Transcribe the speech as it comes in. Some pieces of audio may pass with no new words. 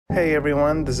Hey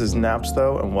everyone, this is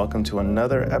Napsto, and welcome to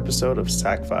another episode of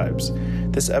Sack Vibes.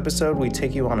 This episode, we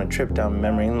take you on a trip down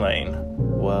memory lane.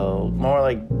 Well, more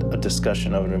like a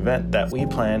discussion of an event that we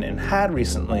planned and had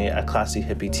recently at Classy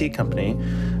Hippie Tea Company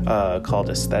called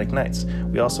Aesthetic Nights.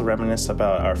 We also reminisce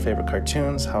about our favorite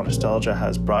cartoons, how nostalgia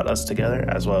has brought us together,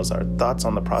 as well as our thoughts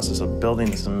on the process of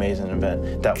building this amazing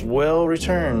event that will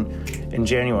return in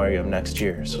January of next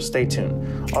year, so stay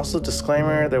tuned. Also,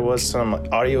 disclaimer, there was some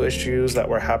audio issues that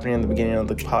were happening in the beginning of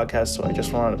the podcast, so I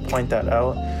just wanted to point that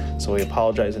out, so we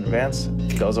apologize in advance.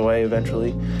 It goes away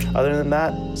eventually. Other than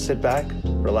that, sit back,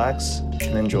 relax,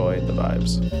 and enjoy the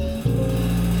vibes.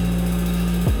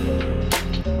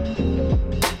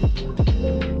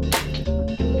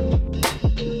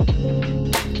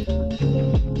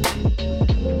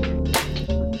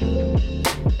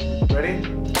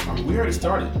 We already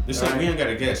started. This Right. We ain't got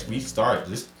to guess. We started.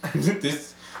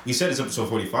 This. We said it's episode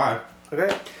 45.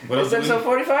 Okay. What else? It's episode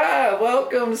 45.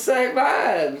 Welcome to Sack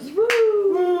Vibes.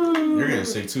 Woo! You're gonna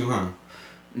say too, huh?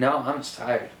 No, I'm just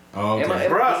tired. Oh, okay.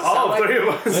 Bruh, all three of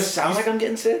us. Does it sound like I'm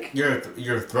getting sick?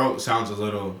 Your throat sounds a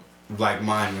little like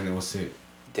mine when it was sick.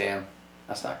 Damn,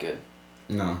 that's not good.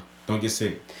 No, don't get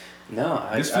sick. No,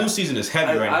 This flu season is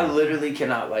heavy right I now. literally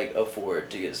cannot afford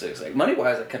to get sick. Like money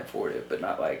wise, I can afford it, but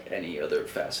not like any other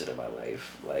facet of my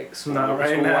life. Like Not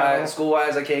right now. School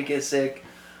wise, I can't get sick.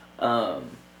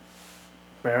 Marathon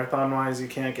wise, you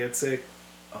can't get sick.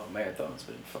 Oh, marathon's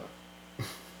been fun.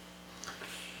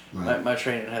 Right. My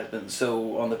training has been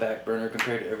so on the back burner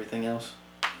compared to everything else.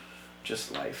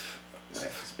 Just life.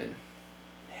 Life has been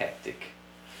hectic.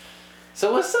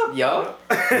 So what's up, y'all?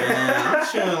 Man, I'm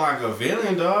chilling like a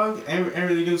villain, dog. Ain't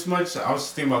really doing too much. I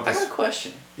was thinking about I this. got a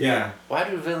question. Yeah, Why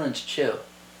do villains chill?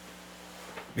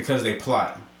 because they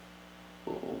plot.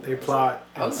 Ooh, They plot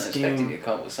I wasn't and expecting scheme. you to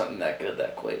come up with something that good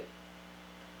that quick.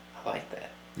 I like that.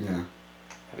 Yeah.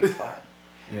 Heavy plot.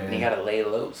 Yeah. And you gotta lay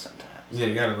low sometimes. Yeah,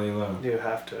 you gotta lay low. You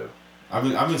have to. I've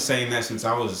been saying that since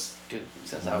I was Dude,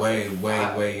 since I was way like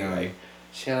five, young. like,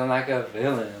 chilling like a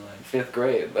villain in like 5th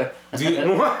grade. But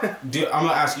What? I'm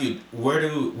gonna ask you, where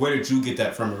did you get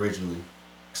that from originally?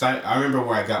 Cause I remember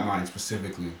where I got mine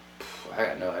specifically. I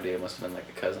got no idea. It must have been like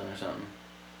a cousin or something.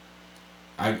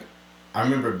 I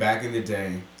remember back in the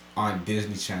day on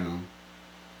Disney Channel,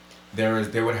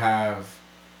 they would have,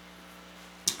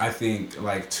 I think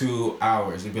like 2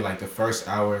 hours. It'd be like the first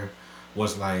hour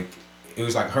was like, it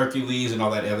was like Hercules and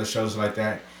all that other shows like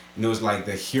that, and it was like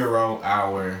the hero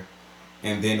hour,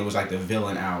 and then it was like the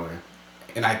villain hour.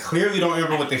 And I clearly don't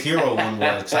remember what the hero one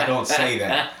was, because I don't say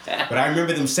that. But I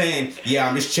remember them saying, yeah,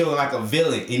 I'm just chilling like a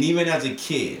villain. And even as a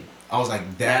kid, I was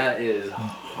like, That is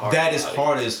hard. that is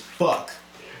hard as fuck.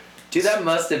 Dude, that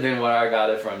must have been where I got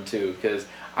it from too. Because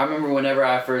I remember whenever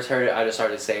I first heard it, I just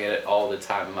started saying it all the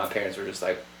time. And my parents were just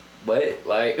like, what?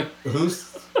 Like,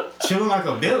 Who's chilling like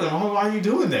a villain? Why are you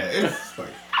doing that? It's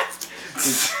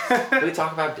like, can we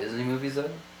talk about Disney movies though?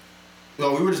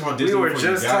 no, we were just on Disney. We were before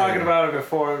you just got talking here. about it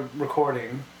before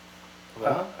recording.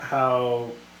 Well,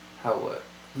 How how what?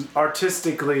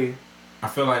 artistically, I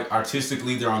feel like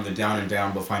artistically they're on the down and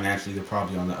down, but financially they're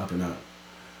probably on the up and up.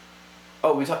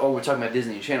 We're talking about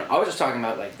Disney Channel. I was just talking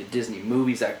about like the Disney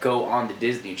movies that go on the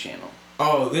Disney Channel.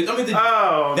 Oh, I mean,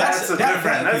 that's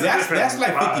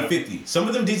like vibe. 50-50. Some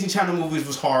of them Disney Channel movies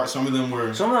was hard. Some of them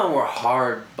were. Some of them were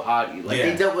hard body. Like Yeah.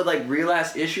 they dealt with like real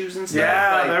ass issues and stuff.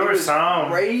 Yeah, like, there it were was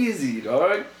some. crazy,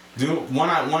 dog. Dude, one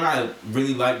I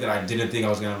really liked that I didn't think I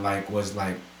was gonna like was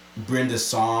like Brenda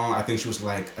Song. I think she was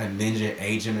like a ninja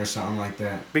agent or something like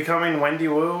that. Becoming Wendy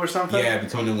Wu or something. Yeah,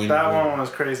 becoming the winner. That one was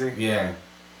crazy. Yeah.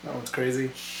 That one's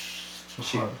crazy.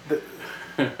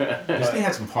 Disney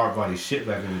had some hard body shit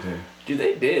back in the day. Dude,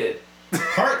 they did.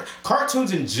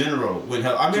 Cartoons in general would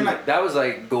help. I mean, Dude, like, that was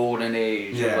like golden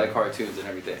age Yeah. of like cartoons and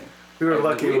everything. We were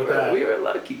Like, lucky with that. We were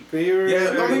lucky. We were yeah,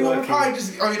 I very mean, we're lucky. probably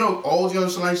just, old,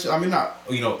 I mean, not,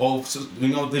 old, so,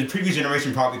 the previous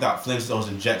generation probably thought Flintstones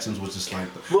and Jetsons was just like,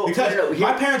 Well, because no,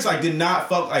 my parents, like, did not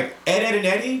fuck, like, Ed and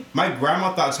Eddie, my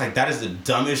grandma thought, like, that is the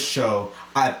dumbest show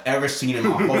I've ever seen in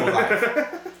my whole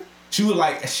life. She would,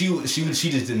 like, she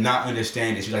just did not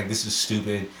understand it. She's like, this is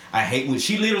stupid.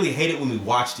 She literally hated when we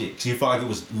watched it. She felt like it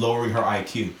was lowering her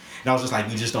IQ. And I was just like,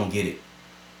 you just don't get it.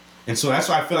 And so that's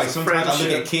why I feel like It's a sometimes I look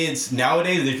friendship. at kids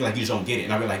nowadays, they feel like you just don't get it.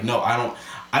 And I'll be like, no, I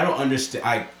don't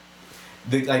understand.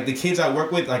 The kids I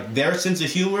work with, like, their sense of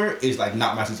humor is like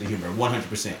not my sense of humor,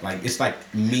 100%. Like, it's like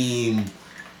meme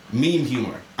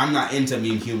humor. I'm not into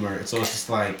meme humor, so it's just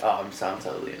like, Oh, I'm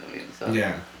totally into it. So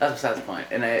yeah. that's besides the point.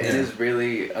 And it Yeah. is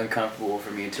really uncomfortable for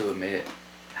me to admit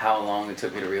how long it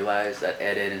took me to realize that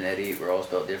Ed and Eddie were all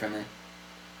spelled differently.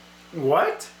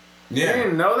 What? You Yeah.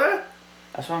 didn't know that?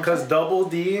 That's what I'm Because saying. Double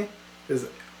D is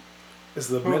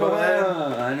the middle head.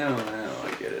 I know, I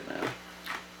get it now.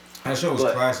 That show was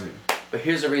But- classic. But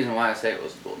here's the reason why I say it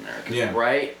was the golden era. 'Cause Yeah.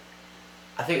 Right?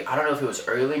 I don't know if it was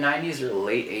early 90s or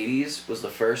late 80s was the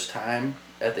first time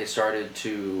that they started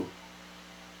to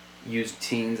use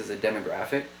teens as a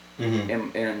demographic.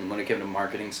 Mm-hmm. And when it came to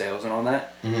marketing, sales, and all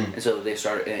that. Mm-hmm. And so they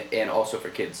started, and also for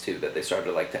kids too, that they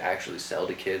started like to actually sell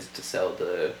to kids, to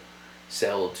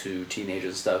sell to teenagers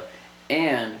and stuff.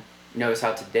 And notice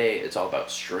how today it's all about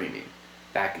streaming.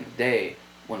 Back in the day,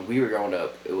 when we were growing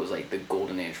up, it was like the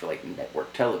golden age for like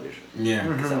network television. Yeah.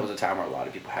 Because that was a time where a lot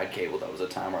of people had cable. That was a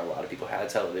time where a lot of people had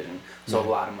television. So a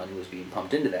lot of money was being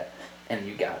pumped into that, and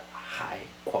you got high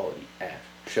quality ass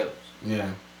shows. Yeah.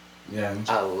 Yeah.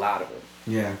 A lot of them.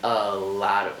 Yeah. A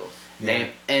lot of them. Yeah.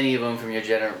 Name any of them from your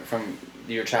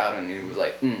childhood, and it was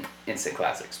like instant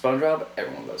classic. SpongeBob.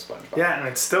 Everyone loves SpongeBob. Yeah, and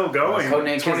it's still going.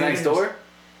 Codename Kids 20 Next years. Door.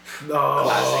 Oh.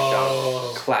 Classic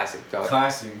dog. Classic dog.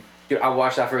 Classic. Dude, I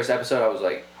watched that first episode. I was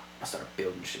like, I started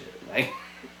building shit. Like,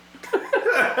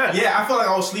 Yeah, I feel like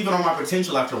I was sleeping on my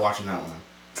potential after watching that one.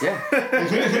 yeah.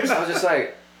 I was just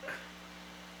like,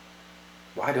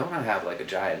 why don't I have like a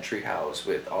giant treehouse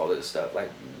with all this stuff?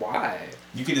 Like, why?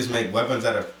 You could just make weapons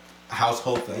out of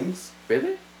household things.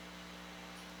 Really?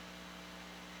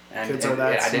 And, Kids are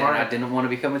that smart. I didn't want to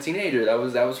become a teenager. That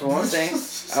was for one thing.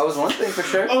 That was one thing for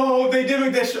sure. Oh, they did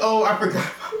make that show. Oh, I forgot.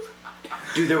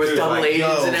 Dude, there was Dude, double like,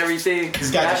 agents yo, and everything.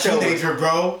 This That guy's a show was- teenager,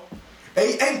 bro.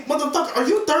 Hey, motherfucker, are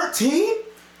you 13?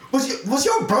 Was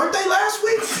your birthday last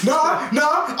week? Nah,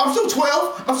 I'm still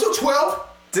 12.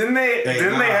 Didn't they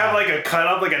nah. have like a cut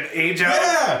up, like an age out?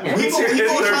 Yeah, Once people you hit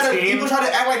try 13? to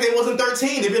act like they wasn't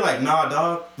 13. They'd be like, nah,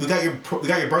 dog, we got your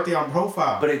birthday on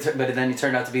profile. But then he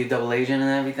turned out to be a double agent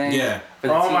and everything. Yeah. For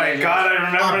the Oh my teenagers. god, I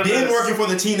remember I've been this. working for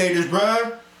the teenagers,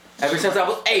 bruh. Ever since I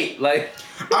was 8, like.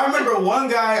 I remember one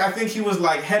guy, I think he was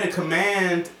like head of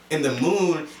command in the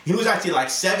moon. He was actually like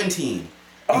 17.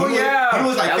 Oh, he was, yeah. He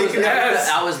was like thinking yes.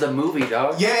 That was the movie,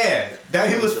 dog. yeah, that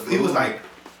he was movie. like,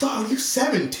 dog, you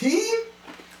 17?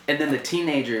 And then the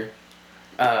teenager,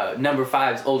 number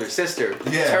 5's older sister,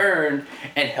 Yeah. turned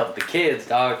and helped the kids,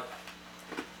 dog.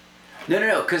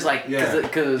 No, because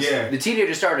Yeah. Yeah. the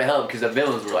teenagers started to help because the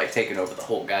villains were like taking over the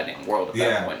whole goddamn world at Yeah.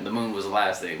 that point. The moon was the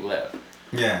last thing left.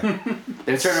 Yeah.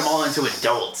 They turned them all into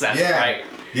adults. That's Yeah. right,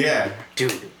 Yeah.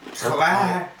 dude.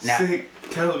 Classic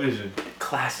television.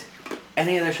 Classic.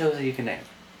 Any other shows that you can name?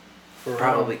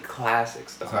 Probably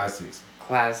classics, though. Classics.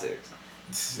 Classics.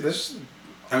 This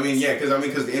I mean, yeah,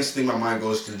 because instantly my mind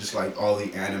goes to just like all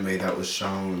the anime that was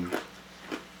shown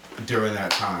during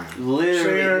that time.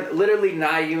 Literally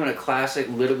not even a classic.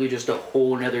 Literally just a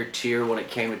whole nother tier when it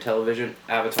came to television.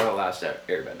 Avatar: The Last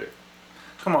Airbender.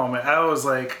 come on,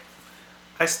 man.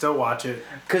 I still watch it.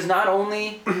 Because not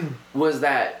only was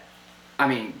that, I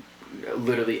mean,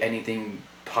 literally anything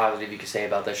positive you could say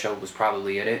about that show was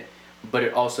probably in it, but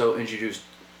it also introduced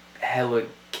hella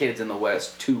kids in the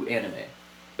West to anime.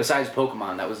 Besides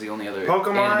Pokemon, that was the only other anime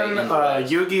in the Pokemon,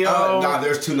 West. Yu-Gi-Oh, Nah,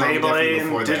 there's Toonami definitely Beyblade,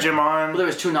 before that. Digimon. Well, there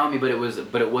was Toonami, but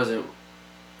it wasn't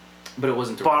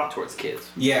directed towards kids.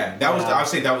 Yeah, that was. I would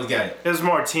say that was It was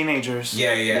more teenagers.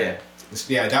 Yeah,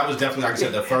 that was definitely, like I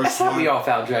said, the first That's how one. we all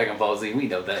found Dragon Ball Z. We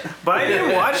know that. But I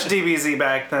didn't watch DBZ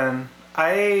back then.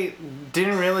 I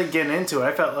didn't really get into it.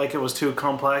 I felt like it was too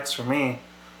complex for me.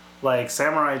 Like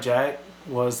Samurai Jack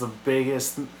was the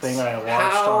biggest thing I watched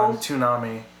How? on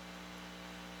Toonami.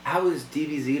 How is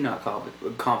DBZ not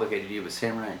complicated to you, but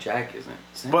Samurai Jack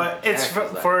isn't? But it's Jack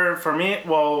is like- for me.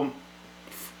 Well,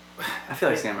 I feel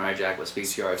like Samurai Jack would speak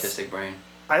to your artistic brain.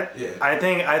 I Yeah.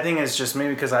 think it's just me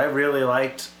because I really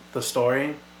liked the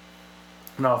story.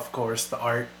 And of course the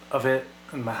art of it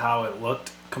and how it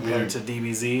looked compared to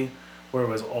DBZ, where it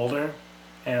was older,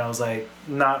 and I was like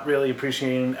not really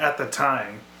appreciating at the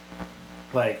time,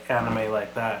 like anime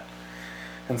like that.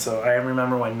 And so I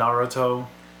remember when Naruto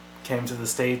came to the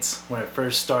States when it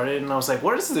first started, and I was like,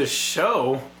 "What is this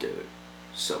show?" Dude.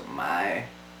 So my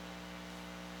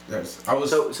I was.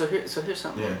 so here's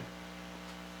something. Yeah.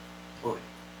 Boy,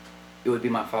 it would be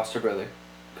my foster brother,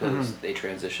 because Mhm. they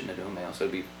transitioned into a male. So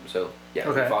it'd be it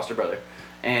would Okay. be foster brother,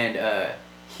 and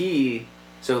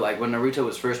so like when Naruto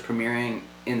was first premiering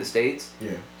in the States,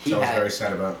 Yeah. He Which I was had- very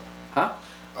sad about. huh?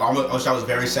 Which I was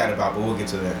very sad about, but we'll get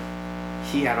to that.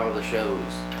 He had all the shows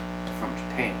from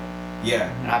Japan, Yeah.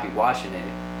 and I'd be watching it,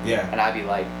 Yeah. and I'd be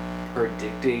like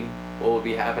predicting what would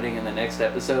be happening in the next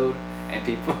episode, and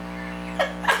people.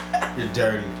 You're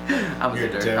dirty. I was You're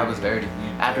dirty. I was dirty.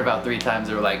 After about 3 times,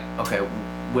 they were like, "Okay,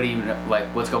 what do you know? Like?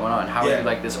 What's going on? How are Yeah. you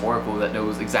like this oracle that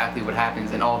knows exactly what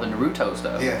happens in all the Naruto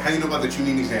stuff?" Yeah. How you know about the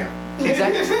Chunin exam?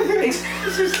 Exactly.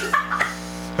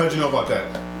 How'd you know about that?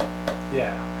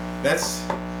 Yeah.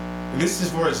 This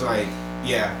is where it's like,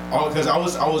 yeah, all because I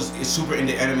was super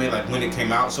into anime like when it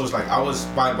came out, so it's like I was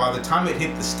by the time it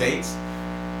hit the States,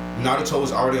 Naruto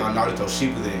was already on Naruto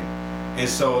Shippuden, and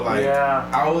so like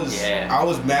I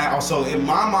was mad. Also in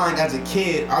my mind as a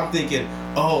kid, I'm thinking,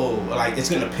 oh, like it's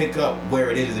gonna pick up where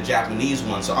it is the Japanese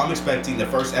one, so I'm expecting the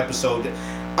first episode.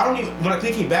 When I'm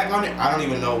thinking back on it, I don't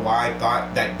even know why I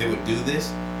thought that they would do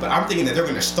this, but I'm thinking that they're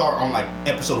gonna start on like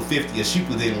episode 50 of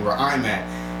Shippuden where I'm at,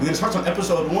 and then it starts on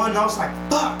episode 1, and I was like,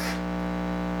 fuck.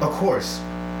 Of course,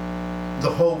 the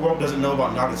whole world doesn't know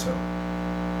about Naruto.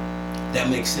 That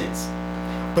makes sense.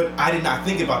 But I did not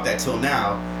think about that till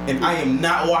now, and I am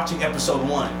not watching episode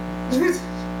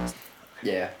 1.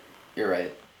 Yeah, you're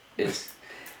right. It's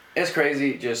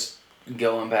crazy just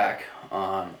going back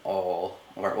on all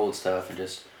of our old stuff and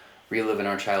just reliving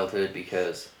our childhood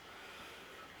because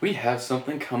we have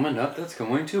something coming up that's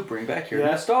going to bring back your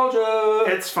nostalgia.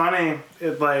 It's funny,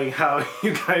 like how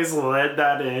you guys led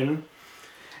that in.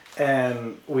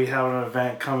 And we have an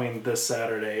event coming this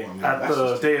Saturday at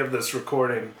the day of this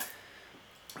recording.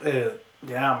 Yeah,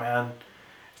 man.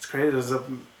 It's crazy.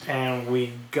 And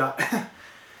we got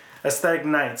Aesthetic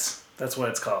Nights. That's what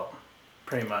it's called.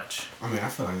 Pretty much. I mean, I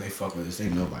feel like they fuck with this. They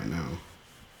know by now.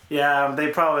 Yeah, they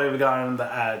probably have gotten the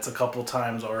ads a couple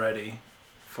times already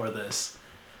for this.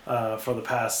 For the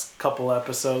past couple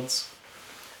episodes.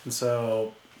 And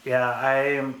so, yeah, I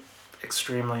am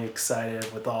extremely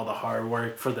excited with all the hard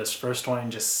work for this first one,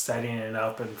 just setting it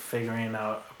up and figuring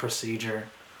out a procedure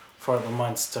for the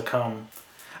months to come.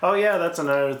 Oh yeah, that's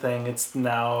another thing. It's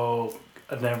now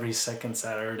an every second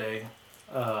Saturday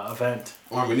event.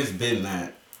 Well, I mean, it's been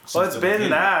that. Well, it's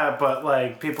been that, but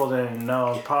like people didn't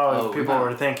know. Probably people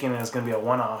were thinking it was gonna be a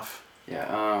one-off.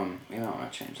 Yeah. You know, I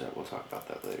change that. We'll talk about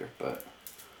that later. But.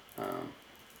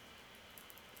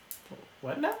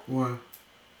 What now? What?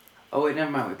 Oh wait,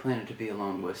 never mind. We planned it to be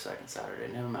along with Second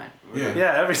Saturday. Never mind.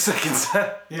 Yeah, every second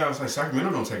Saturday. Yeah, I was like,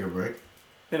 Sacramento don't take a break.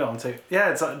 They don't take.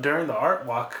 Yeah, it's during the art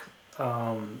walk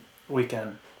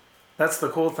weekend. That's the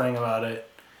cool thing about it.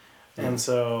 And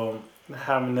so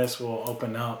having this will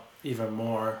open up even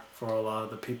more for a lot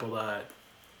of the people that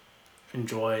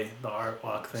enjoy the art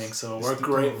walk thing. So we're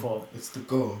grateful. It's the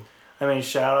goal. I mean,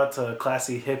 shout out to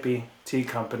Classy Hippie Tea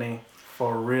Company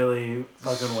for really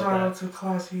fucking with that. Shout out to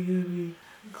Classy Hippie.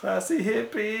 Classy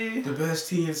Hippie. The best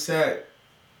tea in Sac.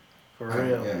 For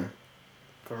real. Yeah.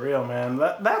 For real, man.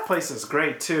 That place is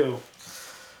great too.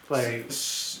 Like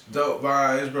dope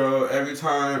vibes, bro. Every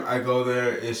time I go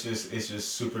there, it's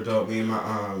just super dope. Me and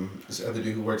my this other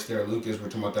dude who works there, Lucas, we're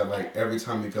talking about that. Like every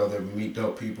time we go there, we meet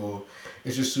dope people.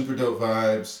 It's just super dope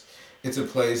vibes. It's a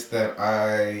place that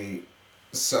I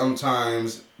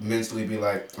sometimes mentally be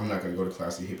like, I'm not gonna go to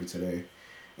Classy Hippie today.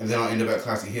 And then I'll end up at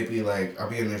Classy Hippie, like, I'll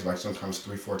be in there like sometimes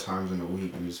 3-4 times in a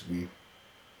week and just be...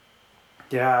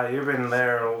 Yeah, you've been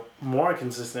there more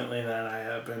consistently than I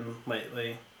have been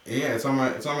lately. Yeah, it's on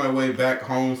my way back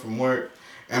home from work,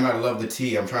 and I love the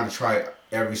tea. I'm trying to try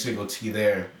every single tea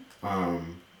there.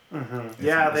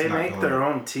 Yeah, they make their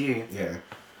own tea. Yeah.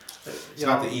 It's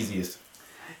not the easiest.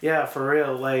 Yeah, for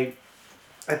real. Like,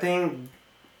 I think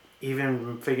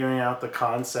even figuring out the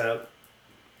concept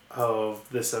of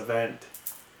this event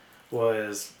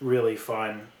was really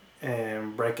fun,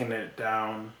 and breaking it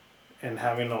down and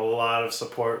having a lot of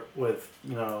support with,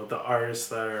 you know, the artists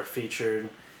that are featured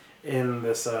in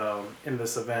this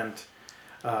event,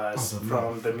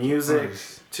 from the music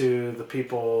to the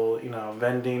people, you know,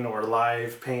 vending or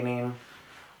live painting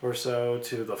or so,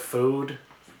 to the food,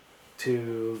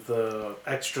 to the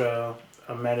extra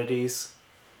amenities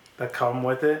that come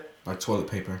with it. Like toilet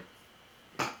paper.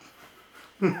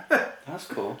 That's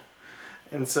cool.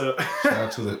 And so shout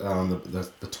out to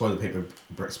the toilet paper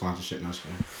sponsorship. No,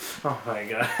 oh my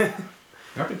god.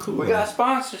 That'd be cool. We got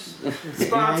sponsors. You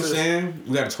know what I'm saying?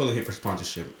 We got a toilet paper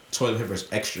sponsorship. Toilet paper is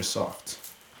extra soft.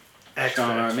 Extra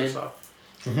soft.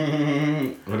 What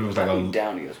if it was like a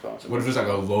down to get a sponsor? What if it's like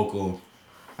a local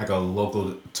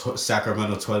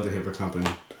Sacramento toilet paper company?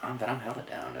 I'm hella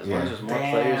down. As long as there's more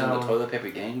players in the toilet paper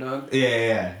game, dog.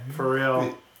 Yeah. For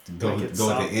real. Go with the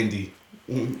indie.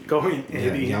 Going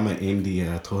indie. Yeah, I'm an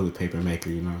indie toilet paper maker.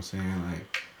 You know what I'm saying?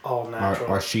 Like all natural.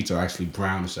 Our sheets are actually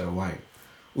brown instead of white.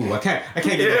 Ooh, I can't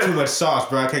give it too much sauce,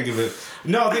 bro. I can't give it.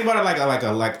 No, think about it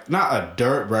like not a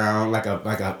dirt brown, like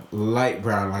a light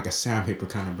brown, like a sandpaper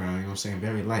kind of brown. You know what I'm saying?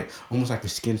 Very light, almost like your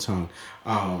skin tone.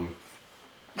 That'd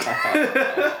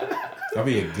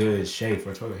be a good shade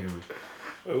for a toilet paper.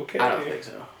 Okay. I don't think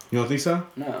so. You don't think so?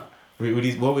 No.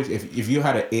 What would if you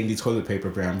had an indie toilet paper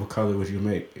brand? What color would you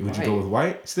make? Would you go with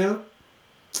white still?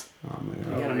 Oh man.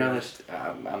 You gotta know this.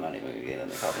 I'm not even gonna get in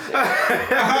the conversation.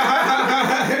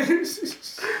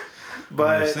 But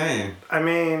I'm just saying. I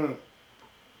mean,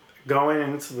 going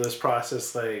into this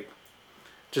process, like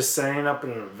just setting up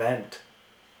an event,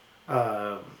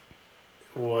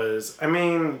 was. I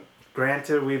mean,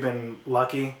 granted, we've been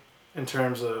lucky in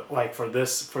terms of like for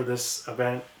this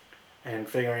event, and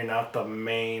figuring out the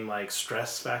main like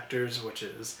stress factors, which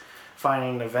is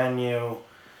finding the venue,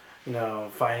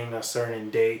 finding a certain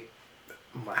date,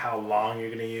 how long you're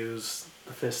gonna use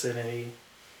the vicinity,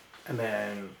 and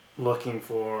then looking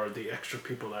for the extra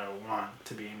people that want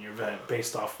to be in your event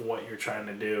based off what you're trying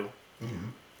to do. Mm-hmm.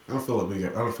 I don't feel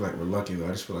like we're lucky though.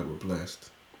 I just feel like we're blessed.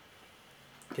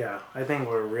 Yeah, I think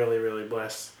we're really, really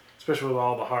blessed, especially with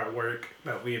all the hard work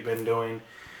that we've been doing,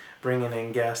 bringing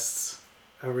in guests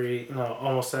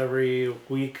almost every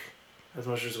week, as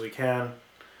much as we can.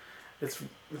 It's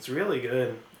really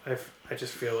good. I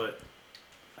just feel it.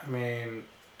 I mean,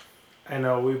 I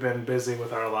know we've been busy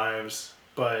with our lives,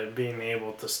 but being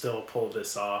able to still pull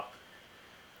this off.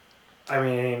 I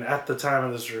mean, at the time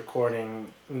of this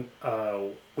recording,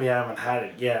 we haven't had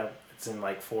it yet. It's in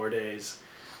like 4 days,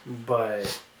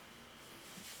 but.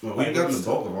 Well, we've done the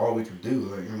bulk of all we could do.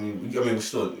 Like, I mean, we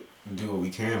still do what we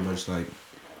can, but it's like,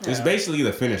 it's basically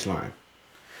the finish line.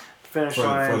 Finish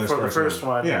line for the first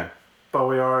one. Yeah. But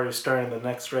we already starting the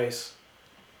next race.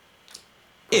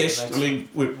 Ish. I mean,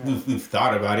 we've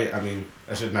thought about it. I mean,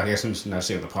 I guess I'm just not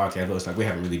saying on the podcast, but it's like we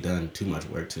haven't really done too much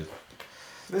work to.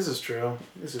 This is true.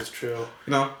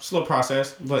 Slow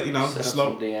process, but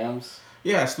slow DMs.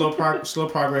 Yeah, slow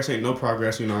progress ain't no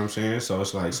progress. You know what I'm saying? So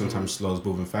it's like sometimes slow is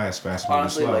moving fast moving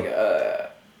Honestly, slow. like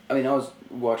I was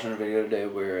watching a video today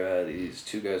where these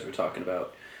two guys were talking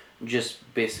about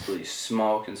just basically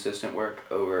small, consistent work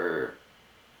over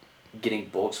getting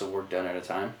bulks of work done at a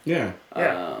time. Yeah.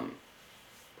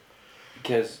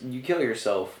 Because you kill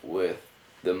yourself with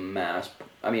the mass.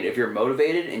 I mean, if you're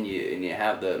motivated and you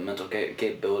have the mental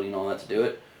capability and all that to do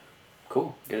it,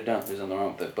 cool, get it done. There's nothing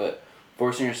wrong with it. But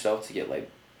forcing yourself to get like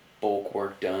bulk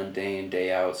work done day in,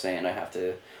 day out, saying I have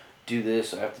to do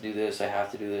this, I have to do this, I have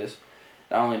to do this.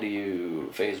 Not only do you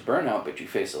face burnout, but you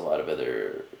face a lot of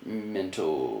other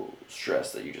mental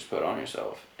stress that you just put on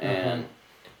yourself. And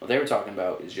what they were talking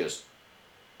about is just,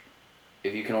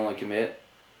 if you can only commit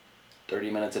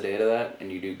 30 minutes a day to that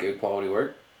and you do good quality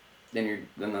work, then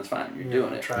that's fine. You're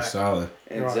doing it. It's solid.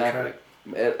 Exactly.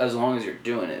 As long as you're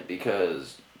doing it,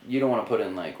 because you don't want to put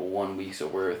in like 1 week's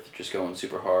of worth just going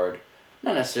super hard.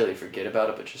 Not necessarily forget about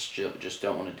it, but just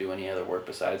don't want to do any other work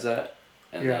besides that.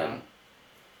 And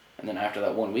then after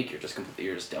that 1 week, you're just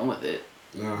done with it.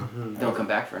 Yeah. Don't come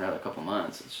back for another couple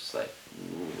months. It's just like,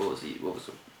 what was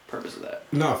the purpose of that?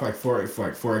 No,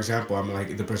 for example, I'm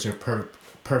like the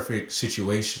perfect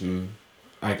situation,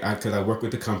 because I work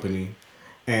with the company,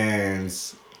 and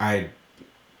I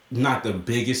not the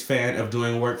biggest fan of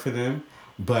doing work for them,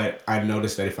 but I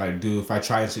noticed that if I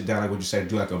try and sit down, like what you said,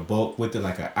 do like a bulk with it,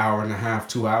 like an hour and a half,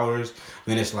 2 hours,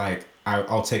 then it's like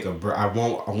I'll take a break. I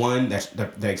won't.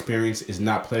 The experience is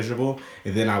not pleasurable,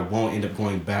 and then I won't end up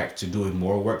going back to doing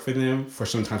more work for them for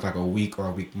sometimes like a week or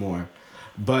a week more.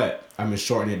 But I'm gonna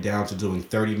shorten it down to doing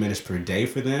 30 minutes per day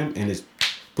for them, and it's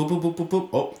boop, boop, boop, boop, boop.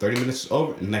 Oh, 30 minutes is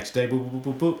over. And next day, boop, boop,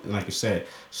 boop, boop, boop. And like you said,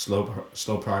 slow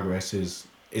progress is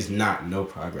not no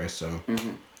progress. So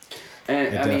And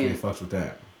it definitely fucks with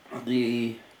that.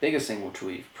 The biggest thing which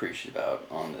we've preached about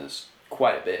on this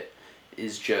quite a bit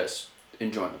is just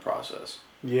enjoying the process.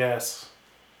 Yes.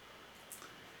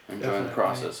 Enjoying the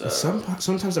process.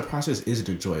 Sometimes the process isn't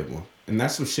enjoyable, and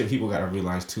that's some shit people gotta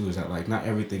realize too. Is that like not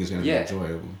everything is gonna be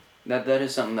enjoyable. That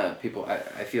is something that people.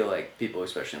 I feel like people,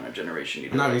 especially in our generation,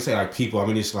 need. I'm not even say like people. I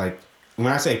mean, it's like when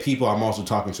I say people, I'm also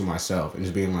talking to myself and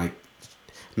just being like,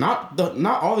 not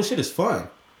all the shit is fun.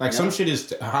 Like some shit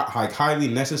is like highly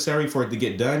necessary for it to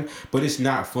get done, but it's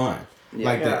not fun.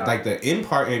 Yeah. Like the end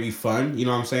part may be fun. You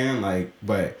know what I'm saying? Like,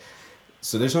 but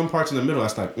so there's some parts in the middle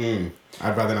that's like,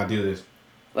 I'd rather not do this.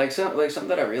 Something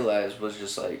that I realized was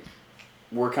just like,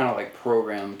 we're kind of like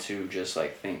programmed to just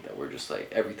like think that we're just like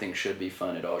everything should be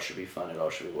fun, it all should be fun, it all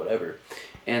should be whatever.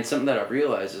 And something that I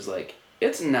realized is like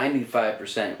it's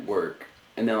 95% work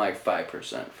and then like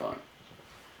 5% fun.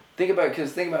 Think about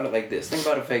it like this. Think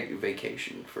about a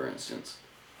vacation, for instance.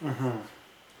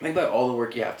 Think about all the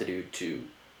work you have to do to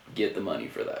get the money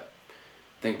for that.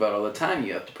 Think about all the time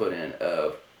you have to put in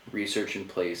of researching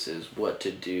places, what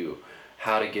to do,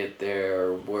 how to get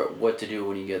there, what to do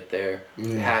when you get there,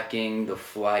 packing, the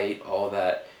flight, all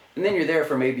that. And then you're there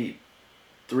for maybe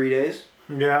 3 days.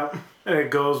 Yeah, and it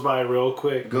goes by real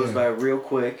quick.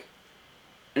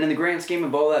 And in the grand scheme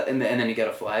of all that, and then you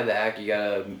gotta fly back, you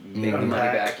gotta make the money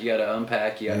back, you gotta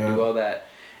unpack, you gotta do all that.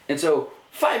 And so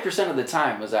 5% of the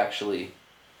time was actually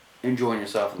enjoying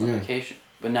yourself on the vacation.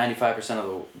 But 95%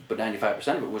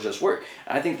 of it was just work.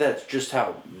 And I think that's just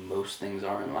how most things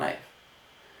are in life.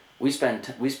 We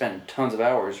spend tons of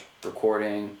hours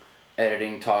recording,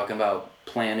 editing, talking about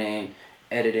planning,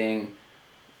 editing,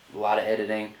 a lot of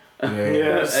editing.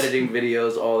 Yes. Editing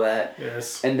videos, all that.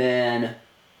 Yes. And then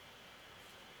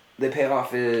the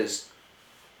payoff is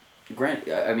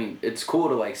I mean, it's cool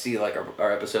to like see like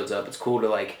our episodes up. It's cool to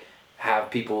like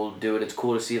have people do it. It's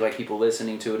cool to see like people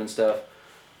listening to it and stuff.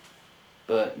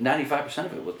 But 95%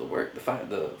 of it was the work. The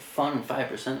fun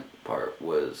 5% part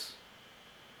was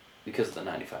because of the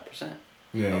 95%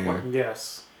 of work.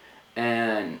 Yes.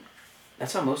 And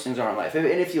that's how most things are in life. And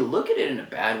if you look at it in a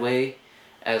bad way,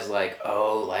 as like,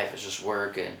 oh, life is just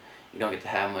work and you don't get to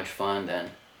have much fun,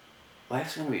 then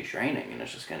life's gonna be draining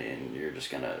and you're just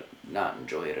gonna not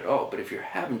enjoy it at all. But if you're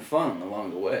having fun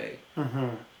along the way,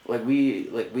 like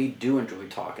we do enjoy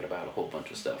talking about a whole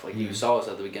bunch of stuff. Like you saw us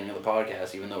at the beginning of the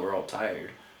podcast, even though we're all tired,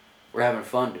 we're having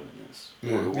fun doing this.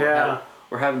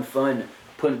 We're having fun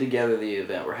putting together the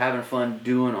event. We're having fun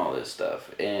doing all this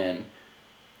stuff. And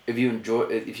if you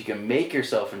can make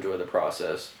yourself enjoy the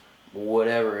process,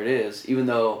 whatever it is, even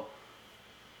though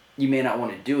you may not want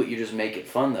to do it, you just make it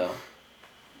fun though.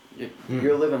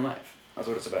 You're living life. That's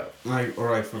what it's about. Like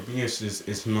for me,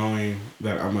 it's knowing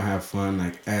that I'm gonna have fun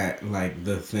like at like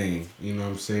the thing. You know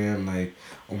what I'm saying? Like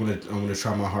I'm gonna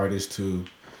try my hardest to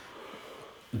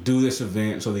do this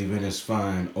event so the event is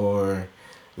fun, or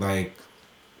I'm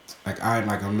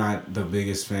not the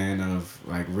biggest fan of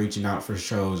like reaching out for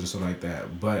shows and stuff like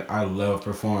that, but I love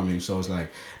performing. So it's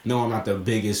like, no, I'm not the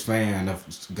biggest fan of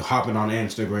hopping on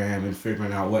Instagram and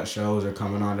figuring out what shows are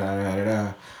coming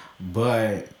on,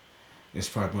 but it's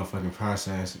part of my fucking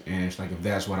process. And it's like, if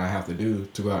that's what I have to do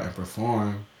to go out and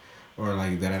perform or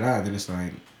like then it's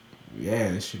like,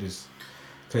 yeah, this shit is,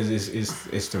 because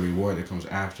it's the reward that comes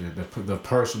after, the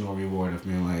personal reward of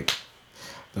being like,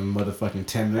 the motherfucking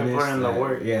 10 minutes. Put in the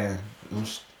work. Yeah.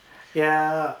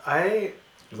 Yeah, like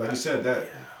you said, that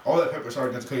all that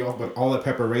sorry not to cut you off, but all the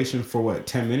preparation for what,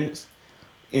 10 minutes?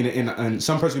 And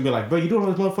some person can be like, bro, you doing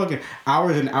all this motherfucking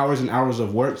hours and hours and hours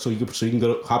of work so you can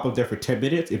go hop up there for 10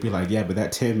 minutes? It'd be like, yeah, but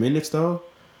that 10 minutes though,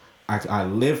 I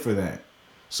live for that.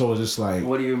 So it's just like,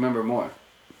 what do you remember more?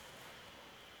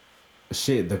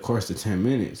 Shit, the course of 10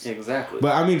 minutes. Exactly.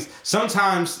 But I mean,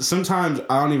 sometimes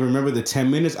I don't even remember the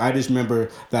 10 minutes. I just remember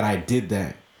that I did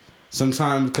that.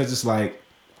 Sometimes because it's like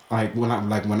when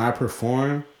I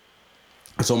perform,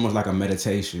 it's almost like a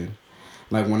meditation.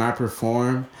 Like when I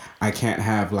perform, I can't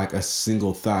have like a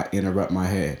single thought interrupt my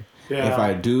head. Yeah. If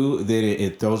I do, then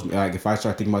it throws me, like if I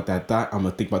start thinking about that thought, I'm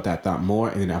gonna think about that thought more,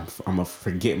 and then I'm gonna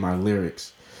forget my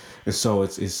lyrics. And so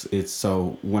it's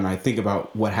so when I think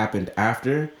about what happened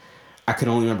after, I can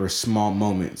only remember small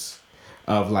moments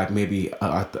of like maybe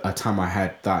a time I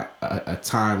had thought, a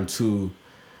time to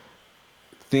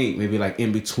think, maybe like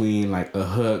in between like a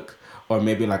hook, or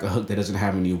maybe like a hook that doesn't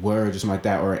have any words or something like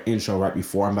that, or an intro right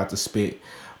before I'm about to spit.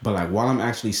 But like while I'm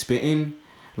actually spitting,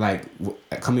 like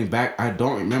coming back, I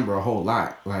don't remember a whole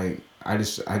lot. Like I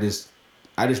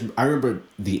remember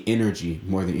the energy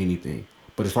more than anything.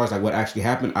 But as far as like what actually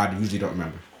happened, I usually don't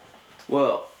remember.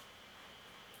 Well,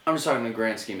 I'm just talking in the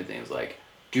grand scheme of things. Like,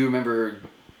 do you remember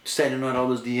sending out all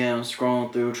those DMs,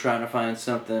 scrolling through, trying to find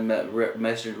something,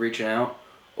 message, reaching out?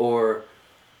 Or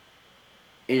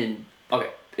in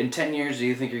 10 years, do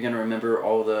you think you're going to remember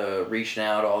all the reaching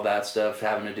out, all that stuff,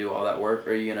 having to do all that work?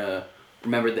 Or are you going to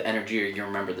remember the energy, or are you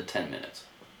going to remember the 10 minutes?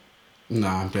 No,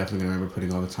 I'm definitely going to remember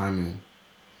putting all the time in.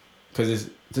 Because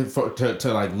it's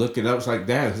to like look it up, it's like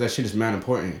that, because that shit is mad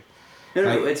important.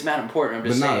 No, it's not important. I'm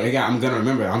just saying. But no, I'm gonna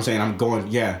remember. I'm saying I'm going.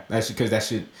 Yeah, that's because that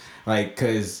shit, like,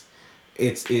 cause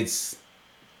it's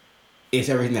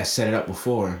everything that set it up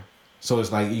before. So it's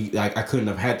like I couldn't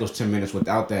have had those 10 minutes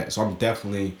without that. So I'm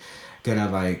definitely gonna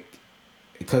like,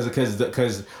 because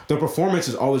the performance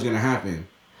is always gonna happen.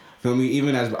 Feel me?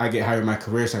 Even as I get higher in my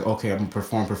career, it's like, okay, I'm gonna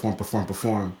perform.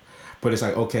 But it's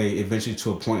like, okay, eventually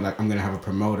to a point, like I'm gonna have a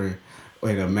promoter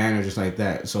or a manager just like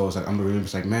that. So it's like I'm gonna remember.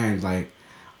 It's like, man, like.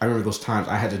 I remember those times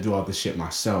I had to do all this shit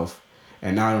myself,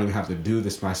 and now I don't even have to do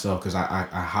this myself because I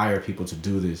hire people to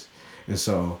do this, and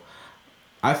so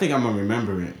I think I'm gonna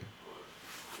remember it.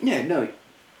 Yeah, no,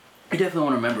 I definitely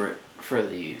want to remember it for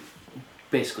the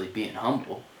basically being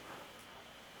humble.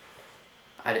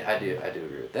 I do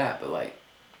agree with that, but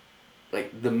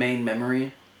like the main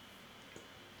memory.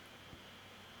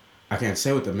 I can't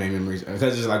say what the main memory is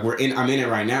because it's like I'm in it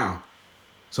right now,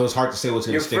 so it's hard to say what's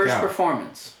gonna stick out. Your first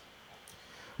performance.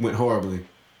 went horribly.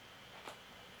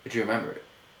 But you remember it.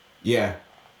 Yeah,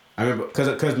 I remember because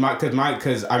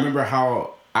I remember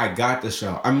how I got the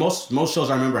show. Most shows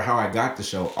I remember how I got the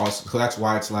show. Also, so that's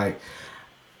why it's like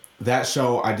that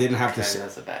show I didn't have to.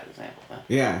 That's a bad example. Huh?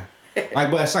 Yeah,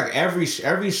 like but it's like every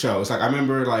show. It's like I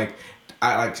remember like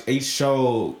I like each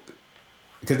show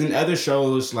because in other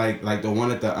shows like the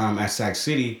one at the at Sac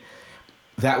City,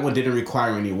 that one didn't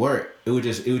require any work. It was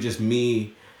just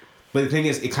me. But the thing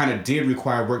is, it kind of did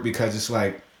require work because it's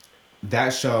like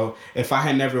that show. If I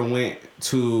had never went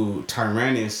to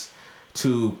Tyrannus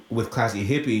with Classy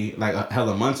Hippie like a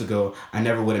hella months ago, I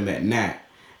never would have met Nat.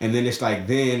 And then it's like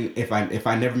then if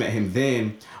I never met him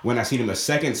then, when I seen him a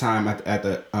second time at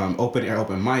the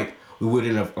open mic, we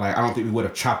wouldn't have like I don't think we would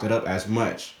have chopped it up as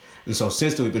much. And so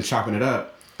since then we've been chopping it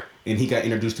up, and he got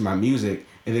introduced to my music,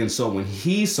 and then so when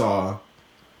he saw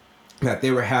that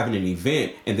they were having an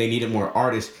event and they needed more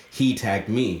artists, he tagged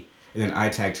me, and then I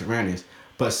tagged Tyrannus.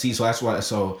 But see, so that's why.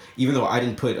 So even though I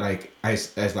didn't put like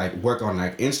as like work on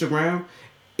like Instagram,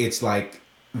 it's like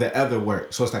the other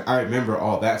work. So it's like I remember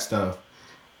all that stuff,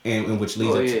 and which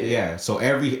leads up to yeah. So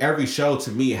every show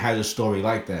to me has a story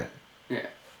like that. Yeah,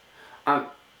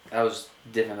 that was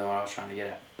different than what I was trying to get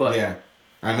at. But yeah,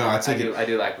 I know. I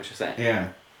do like what you're saying. Yeah.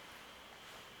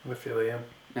 I feel you.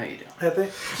 No, you don't. I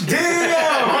think.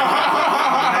 Damn!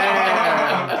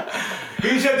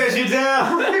 You shut that shit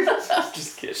down.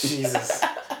 Just kidding. Jesus.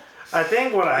 I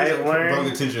think what I learned. Broke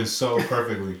the tension so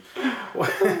perfectly.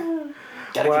 What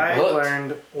I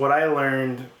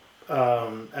learned,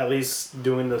 at least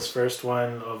doing this first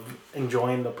one of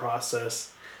enjoying the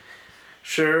process.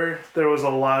 Sure, there was a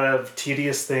lot of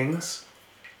tedious things.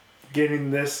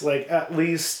 Getting this, like at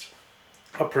least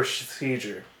a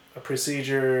procedure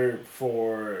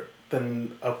for the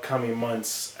upcoming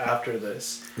months after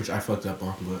this. Which I fucked up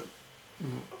on, but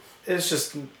it's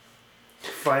just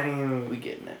finding. We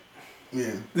getting it.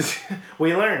 Yeah.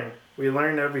 We learn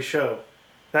every show.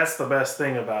 That's the best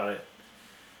thing about it,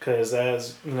 because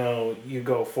as you know, you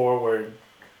go forward,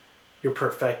 you're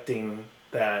perfecting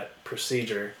that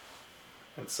procedure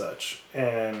and such,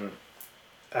 and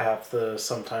I have to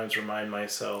sometimes remind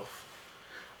myself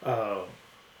how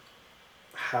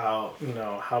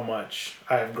much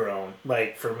I've grown.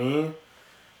 Like for me,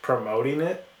 promoting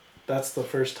it, that's the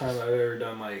first time I've ever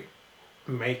done like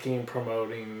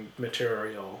promoting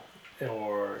material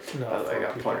or I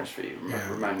got pointers for you.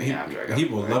 Remind me after I got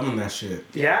people loving that shit.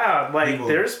 Yeah, like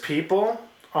there's people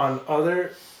on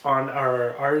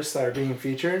our artists that are being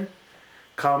featured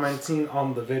commenting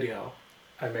on the video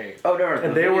I made. Oh no!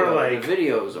 And they were like, the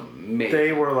video is amazing.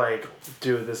 They were like,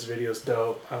 dude, this video's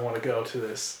dope. I want to go to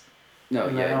this. No,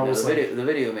 the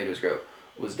video you made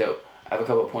was dope. I have a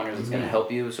couple of pointers that's gonna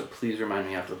help you, so please remind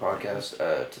me after the podcast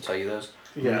to tell you those.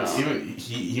 Yeah.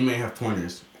 He may have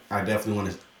pointers. I definitely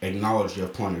want to acknowledge your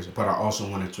pointers, but I also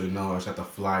wanted to acknowledge that the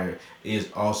flyer is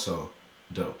also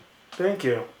dope. Thank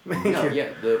you. Yeah,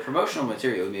 the promotional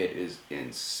material you made is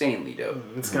insanely dope.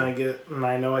 It's gonna get, and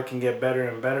I know I can get better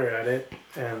and better at it,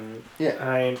 and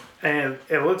and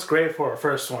it looks great for our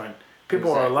first one.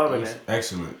 People are loving it.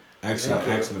 Excellent for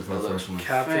the first one.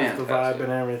 Captures the vibe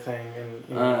and everything,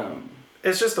 and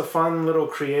it's just a fun little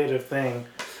creative thing.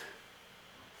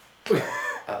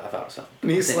 I thought of something.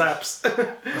 Knee slaps.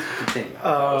 Continue.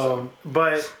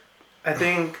 But I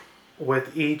think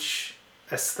with each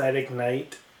aesthetic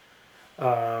night,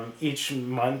 each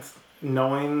month,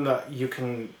 knowing that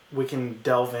we can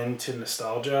delve into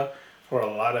nostalgia for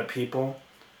a lot of people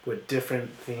with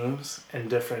different themes and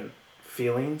different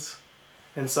feelings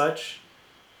and such.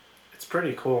 It's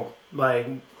pretty cool. Like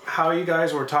how you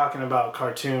guys were talking about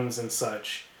cartoons and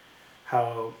such.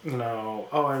 How,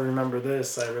 I remember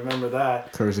this, I remember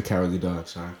that. Courage the Cowardly Dog,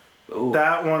 sorry. Ooh.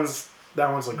 That one's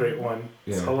a great one.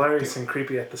 Yeah. It's hilarious and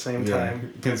creepy at the same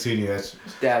time. Continue.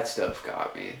 That stuff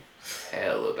got me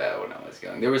hella bad when I was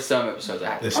young. There were some episodes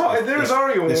I had to... There's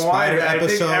already one. Spider I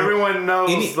episode, think everyone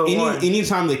knows the one.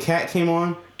 Anytime the cat came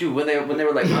on. Dude, when they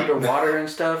were like underwater and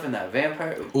stuff and that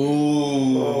vampire...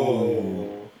 Ooh.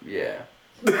 Oh. Yeah.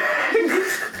 I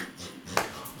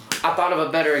thought of a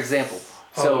better example.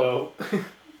 So,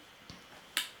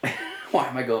 why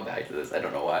am I going back to this? I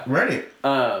don't know why. Reddit.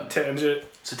 Tangent.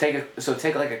 So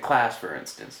take like a class for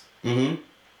instance. Mm-hmm.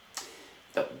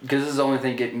 Because this is the only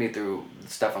thing getting me through the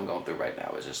stuff I'm going through right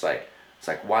now. It's like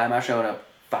why am I showing up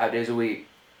 5 days a week?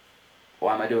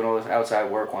 Why am I doing all this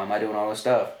outside work? Why am I doing all this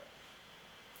stuff?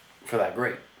 For that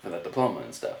grade, for that diploma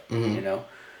and stuff. Mm-hmm.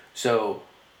 So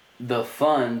the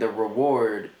fun, the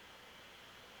reward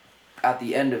at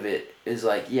the end of it is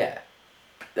like, yeah.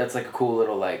 That's like a cool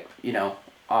little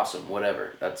awesome,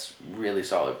 whatever. That's really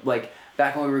solid. Like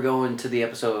back when we were going to the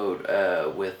episode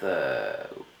with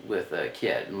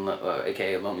Kiet,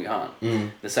 aka Lonely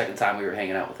Han, the second time we were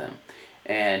hanging out with him,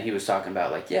 and he was talking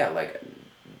about like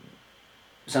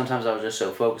sometimes I was just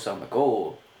so focused on the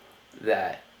goal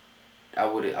that I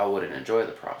wouldn't enjoy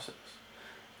the process.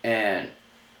 And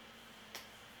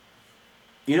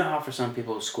you know how for some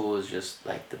people school is just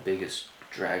like the biggest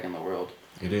drag in the world?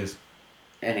 It is.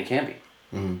 And it can be.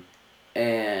 Mm-hmm.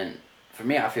 And for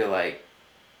me, I feel like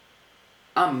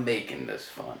I'm making this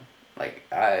fun. Like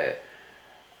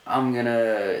I'm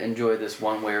gonna enjoy this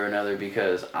one way or another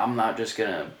because I'm not just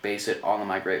gonna base it on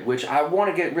my grade, which I want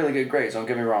to get really good grades. Don't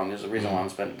get me wrong. There's a reason why I'm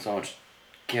spending so much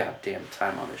goddamn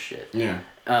time on this shit. Yeah.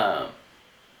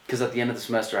 Because at the end of the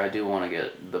semester, I do want to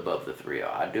get above the 3.0.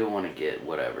 I do want to get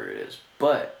whatever it is,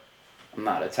 but I'm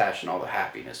not attaching all the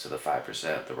happiness to the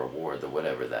 5%, the reward, the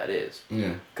whatever that is.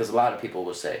 Yeah. Because a lot of people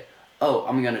will say, "Oh,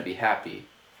 I'm gonna be happy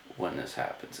when this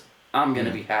happens. I'm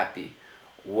gonna be happy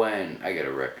when I get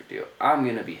a record deal. I'm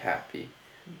gonna be happy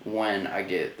when I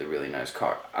get the really nice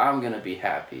car. I'm gonna be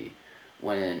happy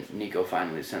when Nico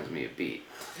finally sends me a beat.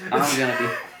 I'm gonna be."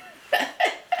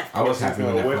 I was happy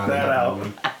when whip that out.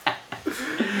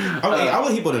 Okay, I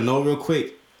want people to know real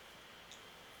quick.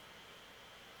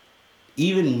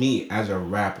 Even me as a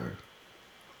rapper,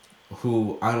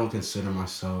 who I don't consider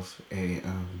myself a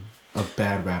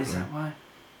bad rapper. Is that why?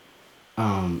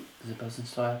 Is the buzzing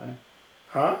still happening?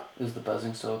 Huh? Is the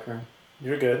buzzing still occurring?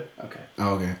 You're good. Okay.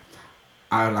 Okay.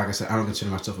 Like I said, I don't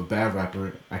consider myself a bad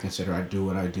rapper. I consider I do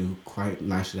what I do quite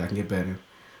nicely. I can get better.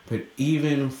 But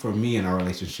even for me in our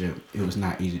relationship, it was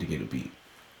not easy to get a beat.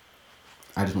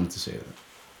 I just wanted to say that.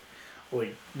 Well,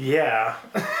 yeah.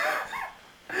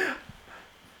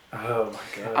 Oh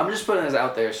my god. I'm just putting this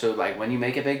out there so like when you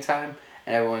make it big time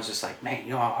and everyone's just like, "Man,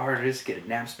 you know how hard it is to get a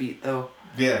Naps beat though?"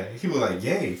 Yeah, people were like,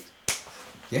 yay.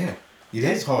 Yeah, it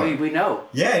is hard. We know.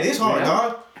 Yeah, it is hard, We know.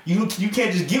 dog. You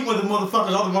can't just get with the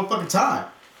motherfuckers all the motherfucking time.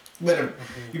 You better.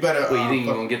 Wait, you think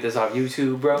you gonna get this off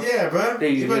YouTube, bro? Yeah, bro.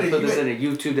 Think you gonna put this in a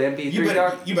YouTube MP3,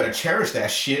 dog? You better cherish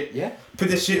that shit. Yeah. Put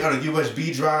this shit on a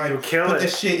USB drive. You kill Put it.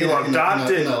 this shit You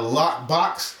in a lock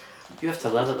box. You have to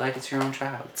love it like it's your own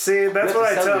child. See, that's You what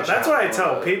have I to tell. sell That's your what I child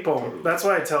tell on people. That's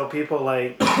why I tell people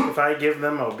like if I give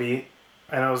them a beat,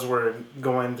 I know we're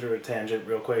going through a tangent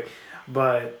real quick,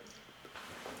 but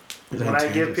when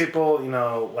I give people,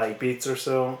 like beats or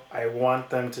so, I want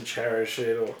them to cherish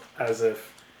it as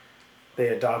if they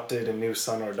adopted a new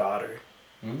son or daughter.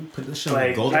 Put this shit on Like,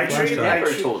 the golden I flash treat- drive.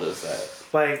 Never told us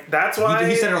that. Like that's why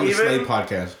He said it on the even, Slave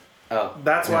podcast. Oh.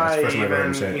 That's Yeah, why it's the first time I've ever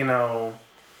even said it.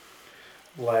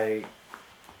 like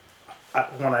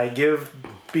when I give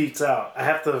beats out, I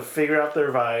have to figure out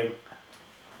their vibe.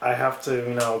 I have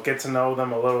to get to know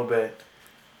them a little bit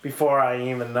before I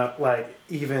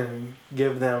even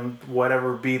give them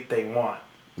whatever beat they want.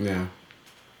 Yeah.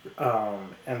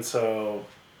 And so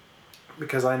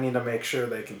because I need to make sure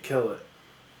they can kill it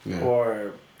Yeah.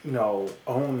 or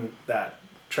own that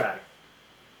track.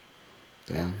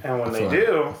 Damn. And when I they feel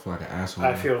do, I feel like an asshole.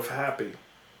 I feel happy.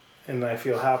 And I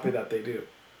feel happy that they do.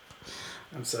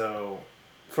 And so,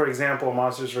 for example,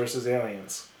 Monsters vs.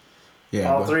 Aliens.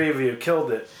 Yeah. All three of you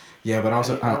killed it. Yeah, but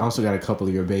I also got a couple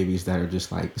of your babies that are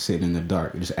just like sitting in the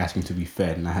dark, just asking to be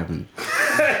fed, and I haven't.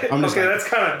 I'm just Okay, like, that's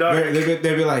kind of dark. they'd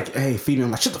be like, "Hey, feed me."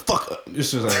 I'm like, "Shut the fuck up."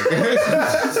 Just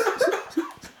like.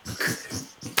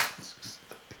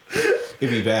 It'd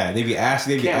be bad. They'd be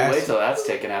asking. Can't wait till that's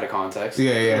taken out of context.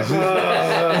 Yeah.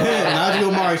 Najee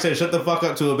Omari said, "Shut the fuck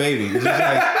up" to a baby. It's just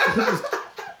like,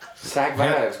 Sack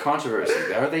vibes,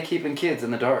 controversy. Are they keeping kids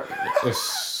in the dark?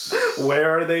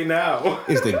 Where are they now?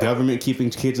 Is the government keeping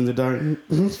kids in the dark?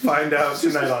 Find out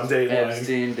tonight on Dateline.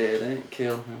 Epstein didn't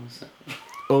kill himself.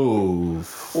 Oh.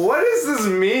 What is this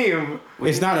meme?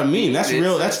 It's not a meme. That's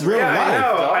real. That's real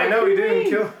Yeah, life. I know he didn't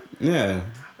kill. Yeah.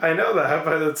 I know that,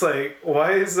 but it's like,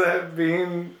 why is that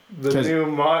being the 'Cause- new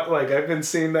Like, I've been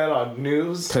seeing that on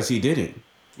news. Because he didn't.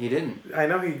 He didn't. I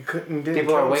know he didn't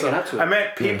People are kill waking himself. up to it. I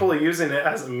meant people using it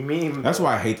as a meme. That's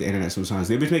why I hate the internet sometimes.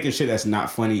 They be making shit that's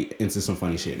not funny into some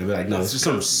funny shit. They'll be like, no, this is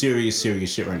some serious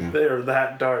shit right now. They're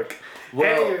that dark.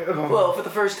 Well, Hey, well, for the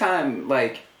first time,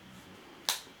 like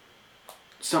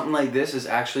something like this is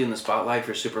actually in the spotlight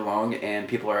for super long, and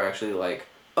people are actually like,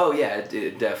 "Oh yeah,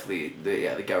 it definitely,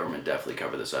 the government definitely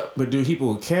covered this up." But do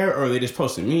people care, or are they just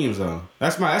posting memes though?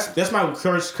 That's my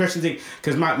Christian thing.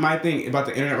 Because my thing about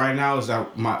the internet right now is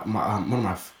that my one of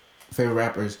my favorite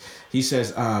rappers, he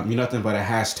says, "You're nothing but a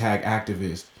hashtag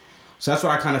activist." So that's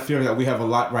what I kind of fear that we have a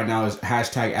lot right now is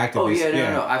hashtag activists. Oh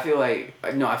yeah, no. I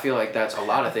feel like that's a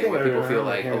lot of things where people feel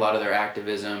like a lot of their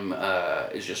activism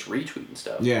is just retweeting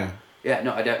stuff. Yeah. Yeah,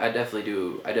 no, I definitely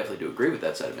do. I definitely do agree with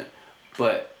that sentiment.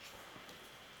 But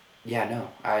yeah, no,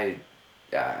 I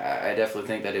definitely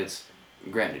think that it's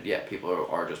granted. Yeah, people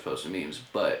are just posting memes,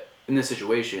 but in this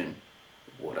situation,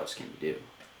 what else can you do?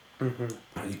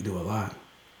 Mm-hmm. You can do a lot.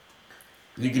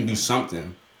 You can do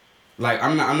something. Like I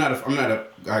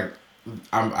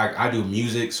do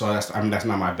music, so that's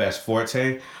not my best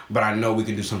forte. But I know we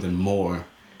can do something more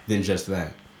than just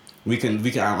that. We can.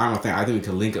 I think we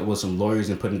can link up with some lawyers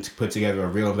and put together a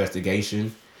real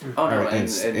investigation. Oh no,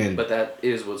 and but that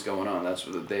is what's going on. That's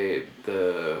what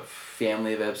the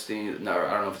family of Epstein. No,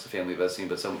 I don't know if it's a family of Epstein,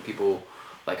 but some people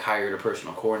like hired a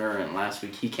personal corner, and last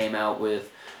week he came out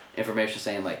with information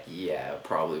saying like, yeah, it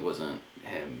probably wasn't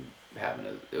him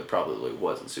it probably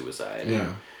wasn't suicide. Yeah.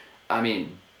 And, I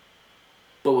mean,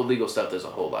 but with legal stuff, there's a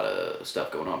whole lot of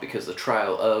stuff going on because the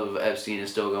trial of Epstein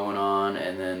is still going on,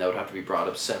 and then that would have to be brought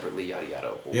up separately, yada yada,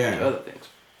 a whole bunch of other things.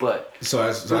 But for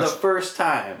the first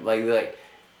time, like.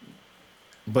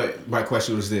 But my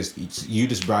question was this: you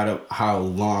just brought up how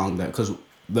long that because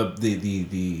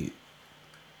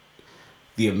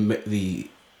the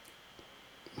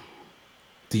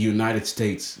United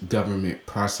States government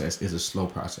process is a slow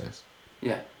process.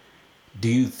 Yeah. Do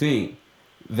you think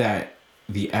that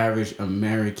the average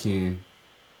American,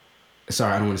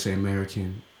 sorry, I don't want to say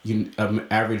American,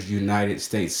 average United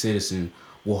States citizen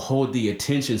will hold the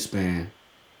attention span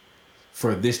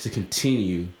for this to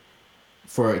continue,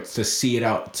 for it to see it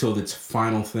out till its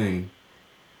final thing,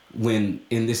 when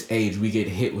in this age we get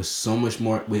hit with so much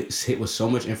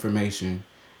information?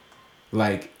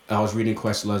 Like I was reading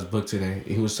Questlove's book today, and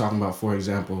he was talking about, for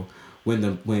example,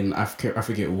 when I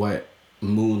forget what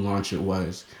moon launch it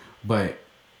was, but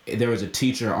there was a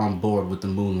teacher on board with the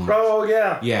moon launch. Oh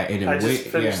yeah. Yeah, and I just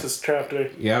finished this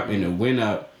chapter. Yep, and it went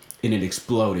up and it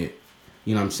exploded.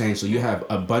 You know what I'm saying? So you have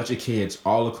a bunch of kids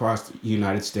all across the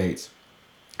United States,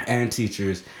 and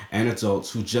teachers and adults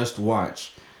who just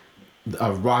watch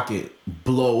a rocket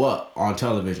blow up on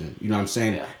television. You know what I'm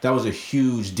saying? Yeah. That was a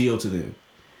huge deal to them.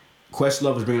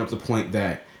 Questlove was bringing up the point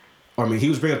that, he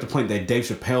was bringing up the point that Dave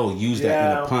Chappelle used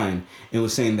that in a pun and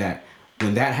was saying that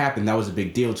when that happened, that was a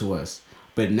big deal to us.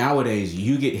 But nowadays,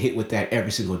 you get hit with that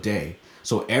every single day.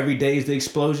 So every day is the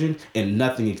explosion and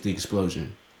nothing is the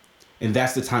explosion. And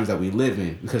that's the times that we live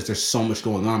in because there's so much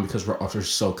going on because we're also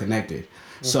so connected.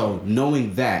 Mm-hmm. So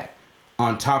knowing that,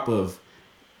 on top of,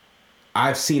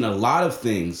 I've seen a lot of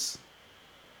things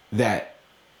that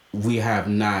we have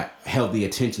not held the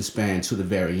attention span to the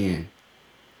very end.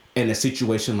 And a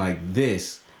situation like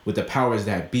this, with the powers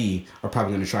that be, are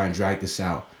probably going to try and drag this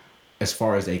out as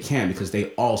far as they can because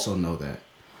they also know that.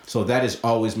 So that is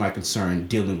always my concern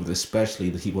dealing with especially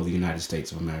the people of the United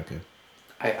States of America.